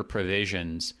meager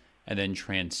provisions and then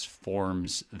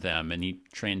transforms them, and he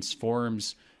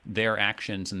transforms their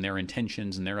actions and their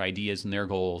intentions and their ideas and their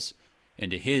goals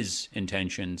into his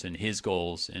intentions and his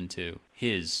goals, into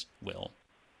his will.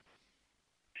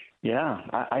 Yeah,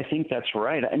 I think that's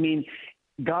right. I mean,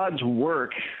 God's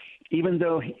work, even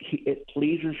though it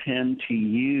pleases him to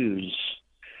use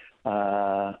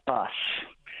us,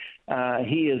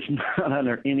 he is not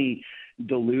under any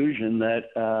delusion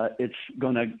that it's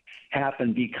going to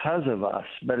happen because of us,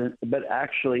 but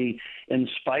actually in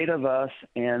spite of us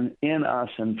and in us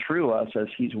and through us as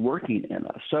he's working in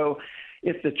us. So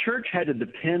if the church had to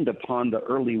depend upon the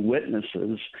early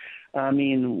witnesses, I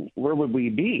mean, where would we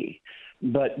be?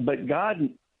 But God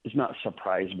is not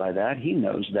surprised by that. He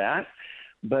knows that.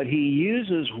 But he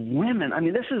uses women. I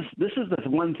mean, this is the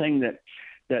one thing that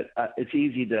it's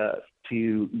easy to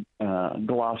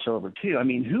gloss over too. I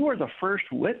mean, who are the first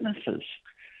witnesses?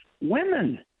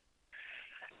 Women.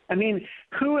 I mean,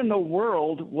 who in the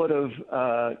world would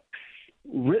have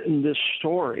written this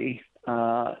story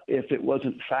if it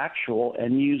wasn't factual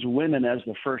and used women as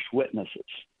the first witnesses?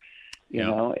 You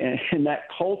know, and in that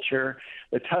culture,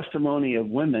 the testimony of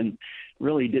women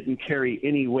really didn't carry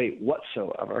any weight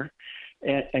whatsoever.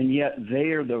 And yet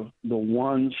they are the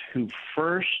ones who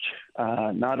first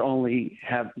not only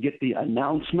get the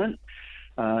announcement,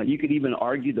 you could even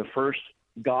argue the first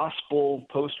gospel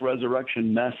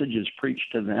post-resurrection message is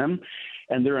preached to them,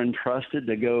 and they're entrusted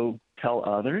to go tell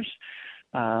others.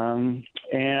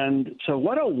 And so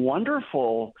what a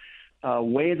wonderful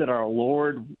way that our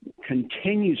Lord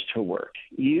continues to work,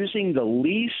 using the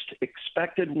least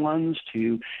expected ones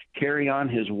to carry on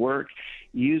his work,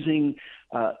 using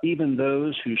even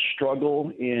those who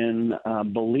struggle in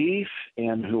belief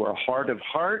and who are hard of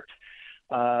heart.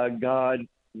 God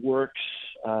works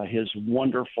his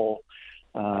wonderful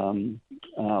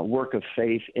work of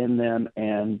faith in them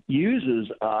and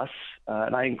uses us,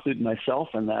 and I include myself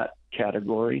in that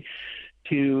category,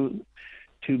 to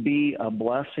be a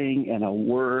blessing and a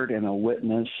word and a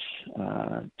witness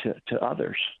to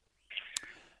others.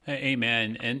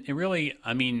 Amen. And really,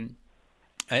 I mean,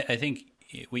 I think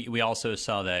we also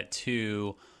saw that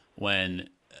too when,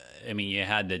 you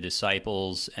had the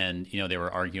disciples and, they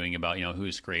were arguing about,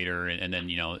 who's greater. And then,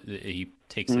 he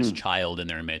takes this child in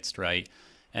their midst, right?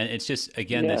 And it's just,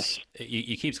 again, this,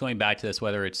 you keeps going back to this,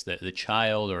 whether it's the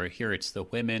child or here it's the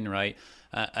women, right?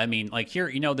 Like here,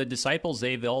 the disciples,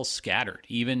 they've all scattered,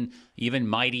 even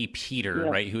mighty Peter,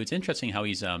 right? Who it's interesting how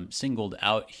he's singled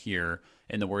out here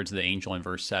in the words of the angel in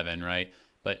verse 7, right?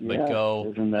 But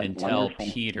go and tell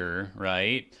Peter,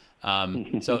 right?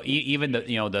 So even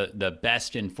the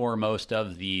best and foremost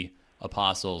of the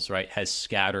apostles, right, has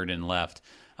scattered and left.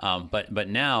 But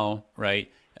now,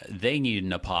 right, they need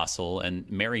an apostle, and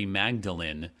Mary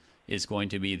Magdalene is going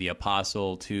to be the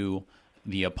apostle to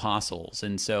the apostles.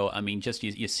 And so, just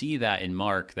you see that in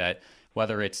Mark, that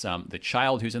whether it's the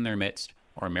child who's in their midst,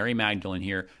 or Mary Magdalene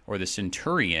here, or the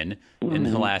centurion in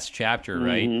the last chapter,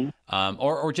 right?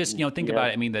 Or just, think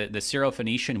about it. The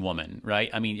Syrophoenician woman,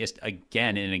 right? Just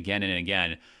again and again and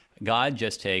again, God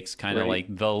just takes kind of like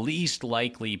the least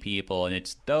likely people, and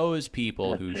it's those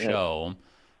people who show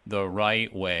the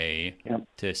right way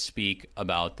to speak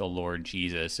about the Lord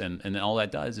Jesus. And all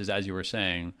that does is, as you were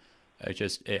saying,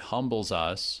 it humbles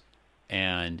us,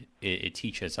 and it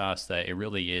teaches us that it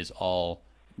really is all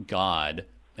God,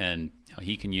 and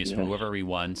he can use whoever he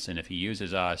wants, and if he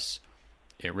uses us,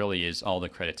 it really is all the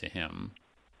credit to him.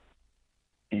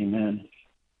 Amen.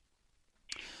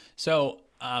 So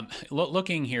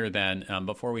looking here then,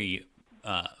 before we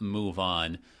move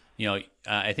on,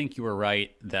 I think you were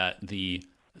right that the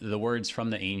words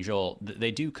from the angel,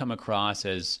 they do come across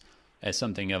as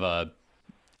something of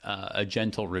a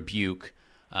gentle rebuke,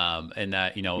 and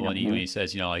that when he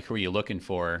says like, who are you looking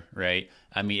for, right?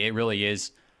 I mean, it really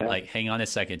is like, hang on a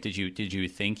second, did you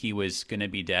think he was going to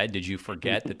be dead? Did you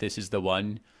forget that this is the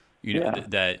one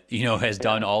that has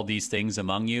done all these things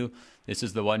among you? This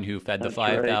is the one who fed the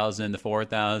 5,000, the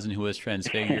 4,000, who was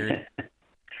transfigured.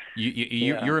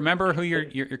 You remember who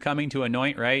you're coming to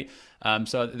anoint, right?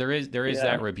 So there is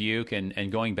that rebuke,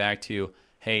 and going back to,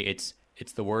 hey, it's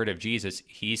the word of Jesus.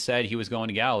 He said he was going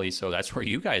to Galilee, so that's where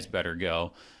you guys better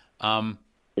go. But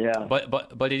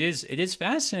it is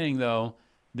fascinating though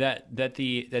that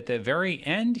the very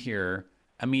end here,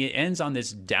 I mean, it ends on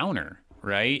this downer,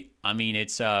 right? I mean,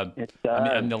 it's the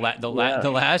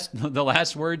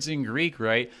last words in Greek,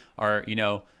 right, are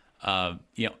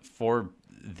for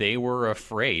they were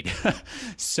afraid.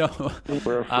 So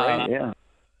we're afraid,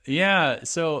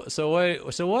 So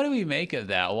what do we make of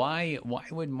that? Why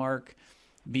would Mark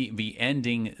be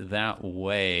ending that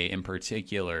way in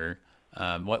particular?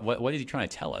 What is he trying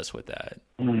to tell us with that?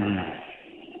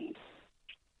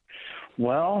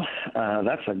 Well,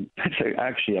 that's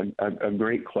actually a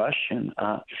great question.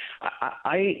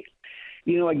 I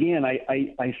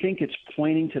think it's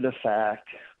pointing to the fact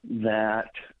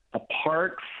that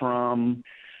apart from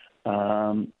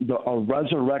a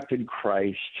resurrected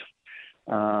Christ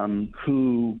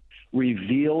who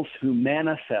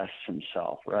manifests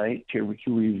himself, right? Who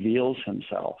reveals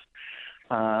himself,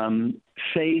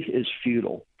 faith is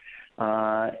futile.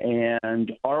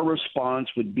 And our response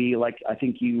would be like, I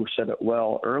think you said it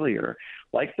well earlier,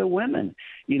 like the women.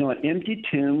 An empty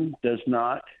tomb does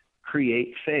not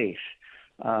create faith.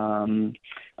 An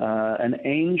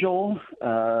angel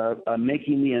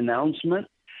making the announcement,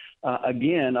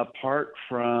 again, apart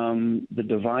from the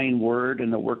divine word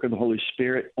and the work of the Holy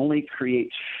Spirit, only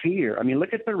creates fear. I mean,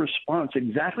 look at the response,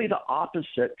 exactly the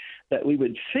opposite that we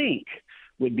would think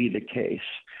would be the case.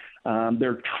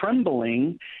 They're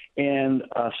trembling and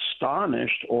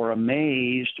astonished or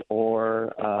amazed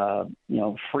or,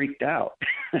 freaked out,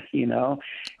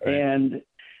 and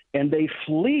they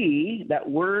flee. That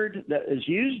word that is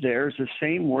used there is the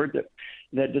same word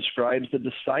that describes the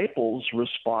disciples'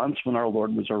 response when our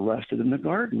Lord was arrested in the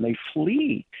garden. They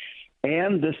flee,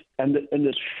 and this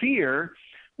fear,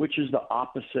 which is the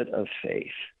opposite of faith.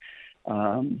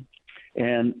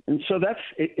 And so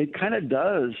it kind of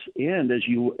does end, as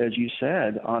you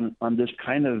said, on this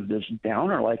kind of this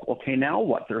downer, like, okay, now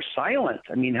what? They're silent.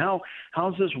 I mean,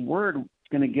 how's this word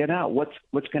going to get out?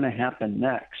 What's going to happen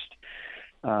next?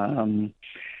 Well,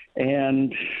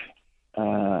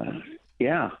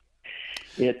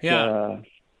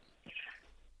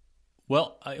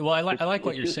 I like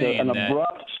what you're saying. An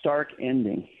abrupt, stark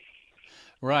ending.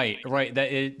 Right.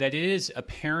 That it is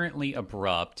apparently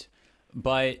abrupt,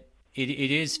 but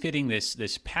it is fitting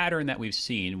this pattern that we've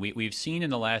seen. We've seen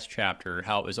in the last chapter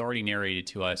how it was already narrated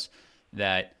to us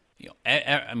that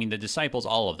the disciples,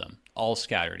 all of them, all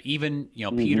scattered. Even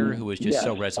Peter, who was just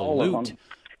so resolute,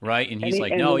 right? And he's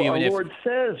like, no, even if Lord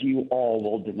says you all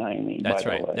will deny me. That's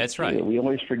right. That's right. We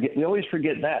always forget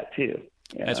that too.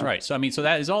 That's right. So so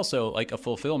that is also like a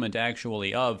fulfillment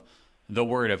actually of the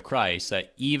word of Christ,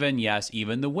 that even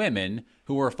the women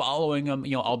who were following him,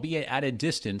 albeit at a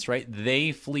distance, right,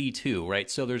 they flee too,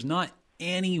 right? So there's not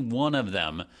any one of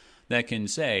them that can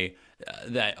say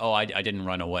that, I didn't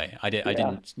run away. I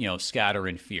didn't, scatter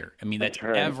in fear. I mean, that's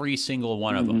right. Every single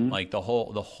one of them, like the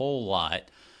whole lot.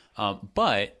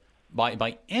 But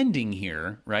by ending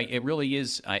here, right, it really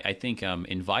is, I think,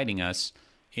 inviting us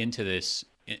into this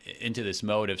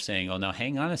mode of saying, oh, now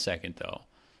hang on a second, though.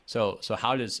 So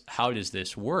how does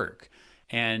this work?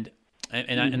 And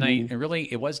I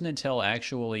really, it wasn't until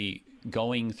actually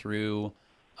going through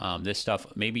this stuff,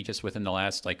 maybe just within the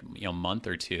last month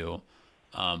or two,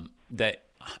 that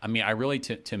I really,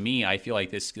 to me, I feel like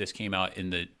this came out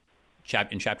in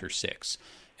chapter 6,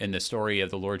 in the story of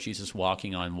the Lord Jesus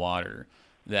walking on water.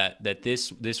 That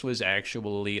this was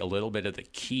actually a little bit of the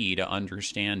key to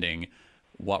understanding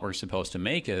what we're supposed to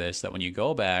make of this. That when you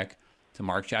go back to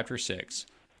Mark chapter 6.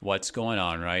 What's going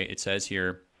on, right? It says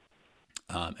here,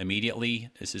 Immediately,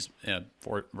 this is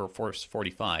verse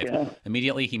 45. Yeah.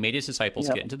 Immediately he made his disciples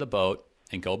get into the boat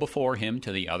and go before him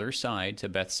to the other side, to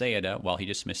Bethsaida, while he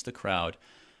dismissed the crowd.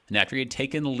 And after he had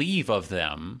taken leave of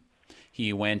them,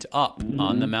 he went up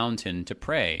on the mountain to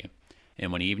pray.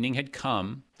 And when evening had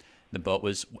come, the boat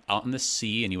was out in the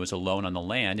sea, and he was alone on the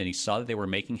land, and he saw that they were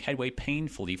making headway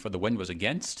painfully, for the wind was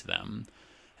against them.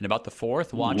 And about the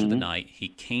fourth watch of the night, he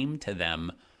came to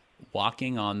them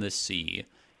walking on the sea.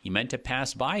 He meant to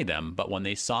pass by them, but when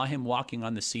they saw him walking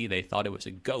on the sea, they thought it was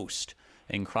a ghost,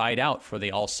 and cried out, for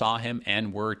they all saw him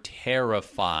and were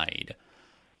terrified.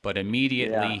 But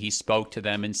immediately he spoke to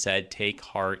them and said, "Take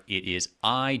heart, it is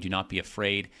I, do not be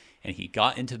afraid." And he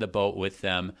got into the boat with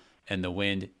them, and the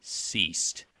wind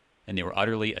ceased. And they were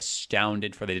utterly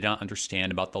astounded, for they did not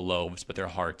understand about the loaves, but their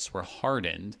hearts were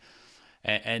hardened.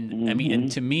 And I mean,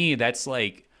 and to me,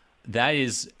 that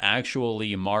is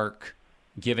actually Mark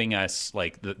giving us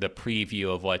like the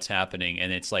preview of what's happening.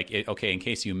 And it's like, okay, in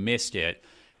case you missed it,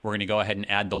 we're going to go ahead and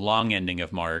add the long ending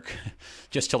of Mark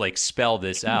just to like spell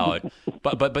this out.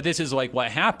 But this is like what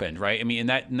happened, right? I mean,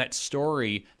 in that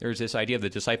story, there's this idea of the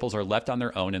disciples are left on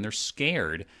their own and they're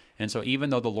scared. And so even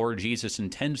though the Lord Jesus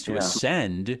intends to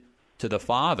ascend to the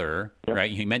Father, right?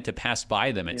 He meant to pass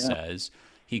by them, it says.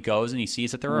 He goes and he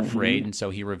sees that they're afraid, and so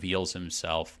he reveals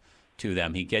himself to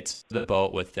them. He gets the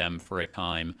boat with them for a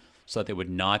time so that they would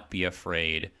not be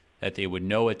afraid, that they would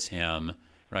know it's him,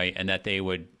 right? And that they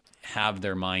would have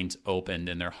their minds opened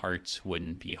and their hearts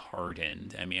wouldn't be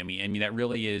hardened. I mean, that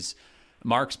really is,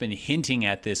 Mark's been hinting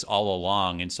at this all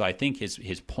along. And so I think his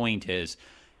point is,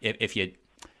 if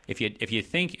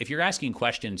you're asking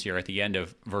questions here at the end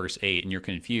of verse 8 and you're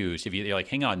confused, if you're like,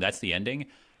 hang on, that's the ending,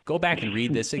 go back and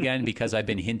read this again, because I've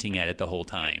been hinting at it the whole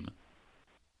time.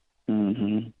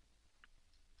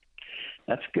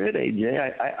 That's good,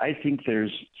 AJ. I think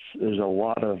there's a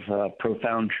lot of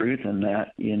profound truth in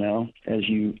that. You know, as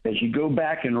you go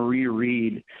back and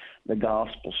reread the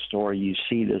gospel story, you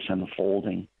see this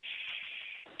unfolding.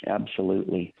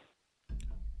 Absolutely.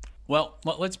 Well,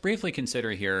 let's briefly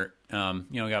consider here.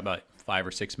 We got about 5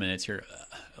 or 6 minutes here.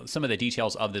 Some of the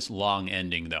details of this long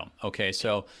ending, though. Okay,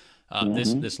 so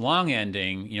this long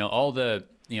ending, all the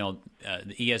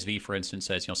the ESV, for instance,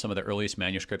 says some of the earliest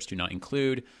manuscripts do not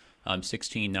include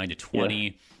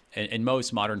 16:9-20, and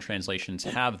most modern translations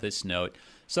have this note.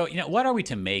 So, what are we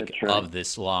to make of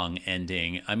this long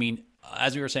ending? I mean,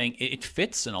 as we were saying, it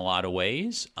fits in a lot of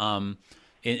ways.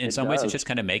 In some ways, it's just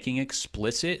kind of making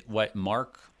explicit what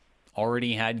Mark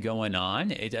already had going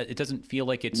on. It doesn't feel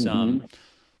like it's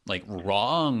like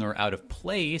wrong or out of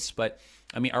place, but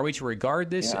I mean, are we to regard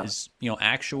this as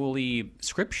actually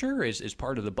Scripture, is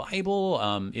part of the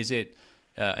Bible? Is it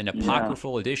an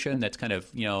apocryphal edition that's kind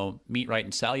of meet, right,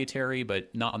 and salutary,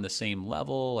 but not on the same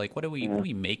level? Like, what do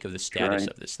we make of the status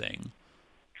of this thing?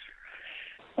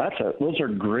 Those are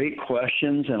great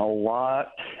questions, and a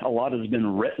lot has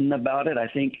been written about it. I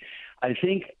think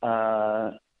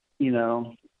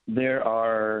there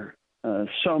are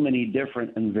so many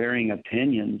different and varying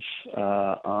opinions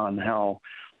on how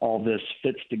all this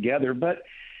fits together. But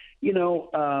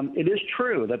it is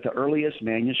true that the earliest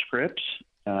manuscripts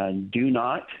do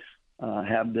not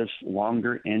have this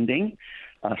longer ending.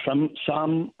 Some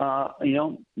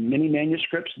many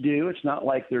manuscripts do. It's not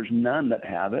like there's none that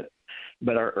have it,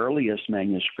 but our earliest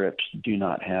manuscripts do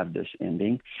not have this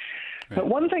ending. Right. But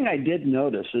one thing I did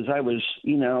notice as I was,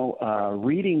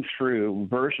 reading through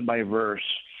verse by verse,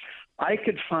 I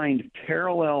could find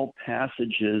parallel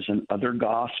passages in other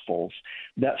Gospels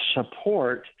that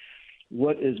support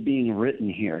what is being written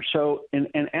here. So in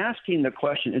asking the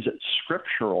question, is it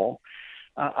scriptural,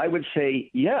 I would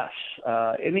say yes.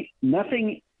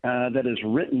 Nothing that is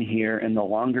written here in the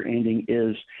longer ending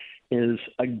is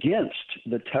against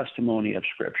the testimony of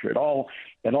Scripture. It all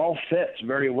fits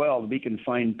very well. We can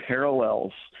find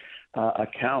parallels,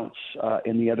 accounts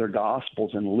in the other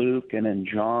Gospels, in Luke and in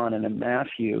John and in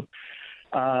Matthew.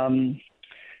 And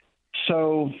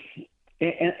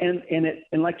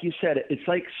like you said, it's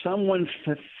like someone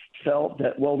felt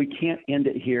that, well, we can't end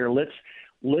it here. Let's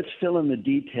fill in the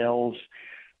details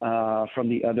from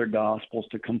the other Gospels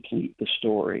to complete the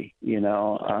story. And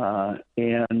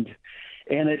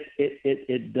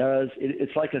it does.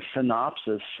 It's like a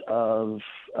synopsis of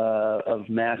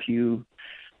Matthew,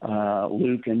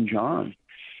 Luke, and John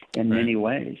in many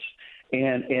ways,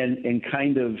 and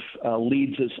kind of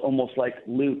leads us almost like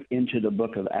Luke into the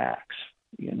book of Acts.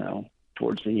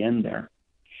 Towards the end there.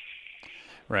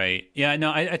 Right. Yeah.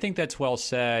 No, I think that's well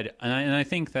said, and I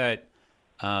think that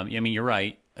you're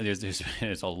right.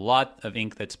 There's a lot of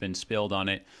ink that's been spilled on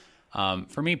it.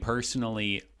 For me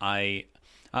personally, I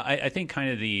think kind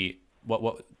of the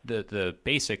what the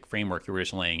basic framework you were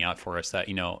just laying out for us, that,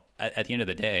 at the end of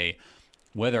the day,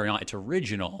 whether or not it's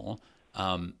original,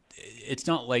 it's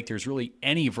not like there's really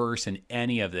any verse in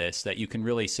any of this that you can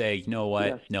really say, you know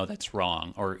what, no, that's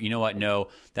wrong, or you know what, no,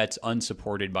 that's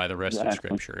unsupported by the rest of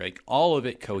Scripture. Like, all of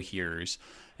it coheres.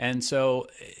 And so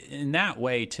in that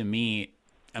way, to me,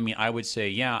 I would say,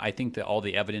 yeah, I think that all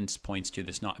the evidence points to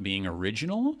this not being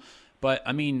original. But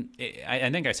I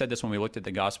think I said this when we looked at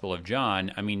the Gospel of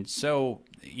John. So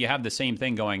you have the same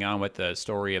thing going on with the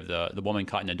story of the woman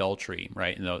caught in adultery,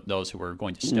 right? And those who were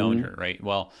going to stone her, right?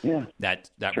 Well, that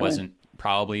wasn't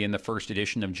probably in the first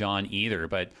edition of John either.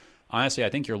 But honestly, I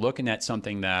think you're looking at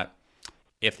something that,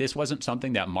 if this wasn't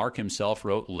something that Mark himself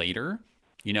wrote later,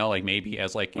 like maybe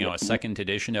as a second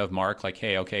edition of Mark, like,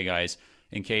 hey, okay, guys,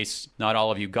 in case not all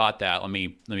of you got that, let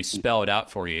me spell it out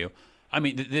for you.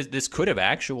 This could have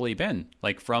actually been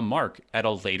from Mark at a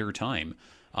later time.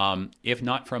 If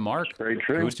not from Mark,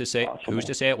 who's to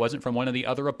say it wasn't from one of the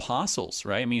other apostles,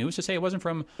 right? Who's to say it wasn't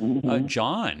from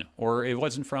John, or it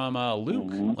wasn't from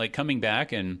Luke, coming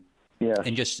back and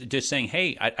just saying,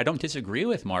 hey, I don't disagree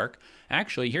with Mark.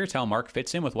 Actually, here's how Mark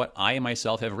fits in with what I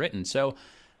myself have written. So,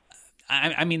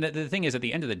 the thing is, at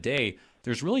the end of the day,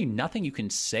 there's really nothing you can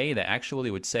say that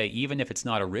actually would say, even if it's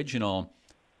not original,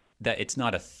 that it's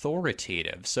not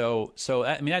authoritative. So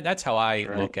that's how I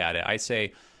look at it. I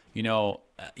say,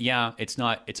 it's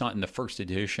not in the first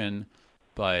edition,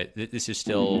 but this is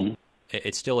still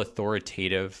it's still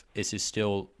authoritative. This is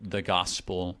still the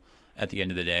gospel at the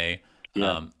end of the day.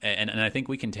 And I think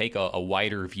we can take a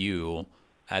wider view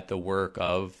at the work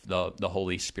of the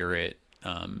Holy Spirit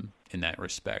in that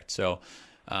respect. So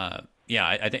I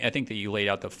think that you laid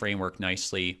out the framework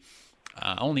nicely.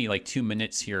 Only 2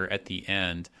 minutes here at the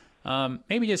end.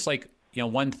 Maybe just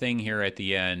one thing here at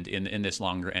the end in this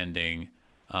longer ending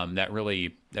that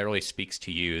really speaks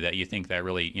to you, that you think that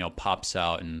really pops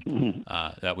out, and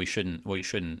that we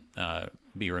shouldn't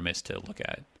be remiss to look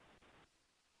at.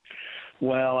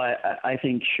 Well, I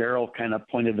think Cheryl kind of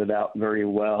pointed it out very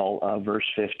well. Verse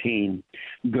 15,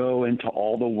 go into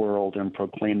all the world and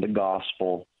proclaim the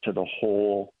gospel to the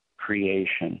whole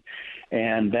creation.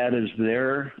 And that is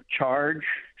their charge.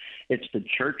 It's the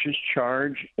church's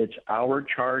charge. It's our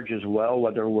charge as well,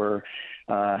 whether we're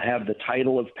have the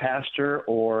title of pastor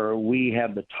or we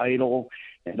have the title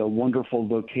and the wonderful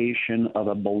vocation of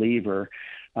a believer.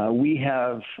 We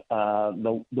have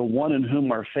the one in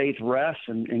whom our faith rests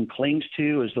and clings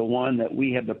to is the one that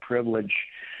we have the privilege,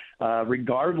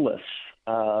 regardless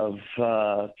of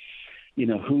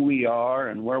who we are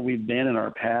and where we've been in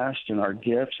our past and our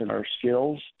gifts and our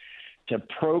skills, to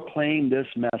proclaim this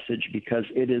message, because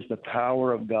it is the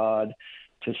power of God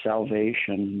to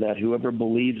salvation, that whoever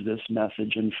believes this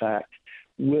message, in fact,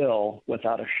 will,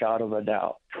 without a shadow of a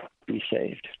doubt, be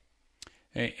saved.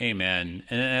 Amen.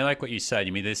 And I like what you said.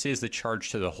 This is the charge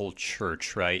to the whole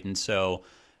church, right? And so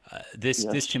this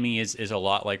to me is a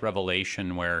lot like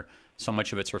Revelation, where so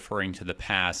much of it's referring to the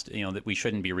past, that we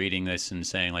shouldn't be reading this and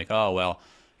saying oh, well,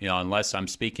 unless I'm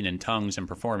speaking in tongues and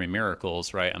performing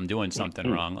miracles, right, I'm doing something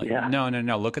wrong.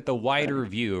 No. Look at the wider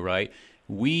view, right?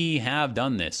 We have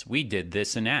done this. We did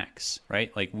this in Acts,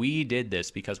 right? We did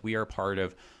this because we are part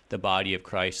of the body of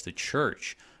Christ, the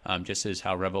church, just as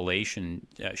how Revelation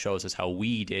shows us how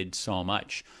we did so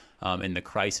much in the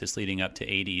crisis leading up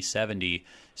to AD 70.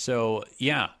 So,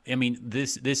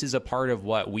 this is a part of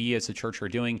what we as a church are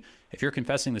doing. If you're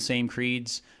confessing the same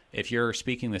creeds, if you're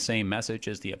speaking the same message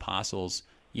as the apostles,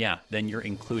 then you're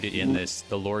included in this.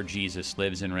 The Lord Jesus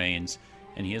lives and reigns,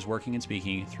 and he is working and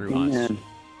speaking through us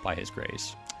by his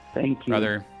grace. Thank you.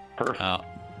 Brother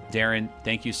Darren,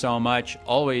 thank you so much.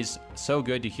 Always so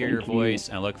good to hear your voice,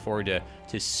 and I look forward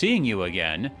to seeing you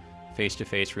again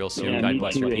face-to-face real soon. God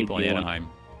bless your people in Anaheim.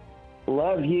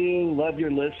 Love you, love your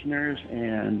listeners,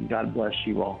 and God bless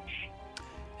you all.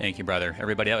 Thank you, brother.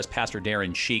 Everybody, that was Pastor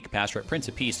Darren Sheik, pastor at Prince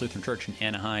of Peace Lutheran Church in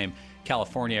Anaheim,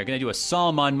 California. We're going to do a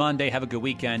psalm on Monday. Have a good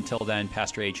weekend. Till then,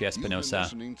 Pastor A.J.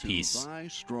 Espinosa. Peace. Thy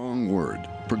Strong Word,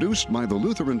 produced by the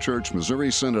Lutheran Church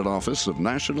Missouri Synod Office of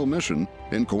National Mission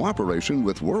in cooperation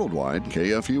with Worldwide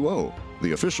KFUO,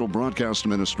 the official broadcast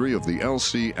ministry of the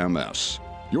LCMS.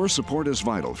 Your support is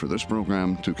vital for this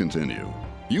program to continue.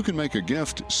 You can make a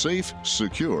gift safe,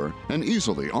 secure, and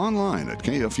easily online at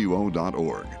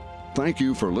kfuo.org. Thank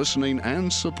you for listening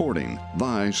and supporting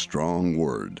Thy Strong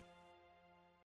Word.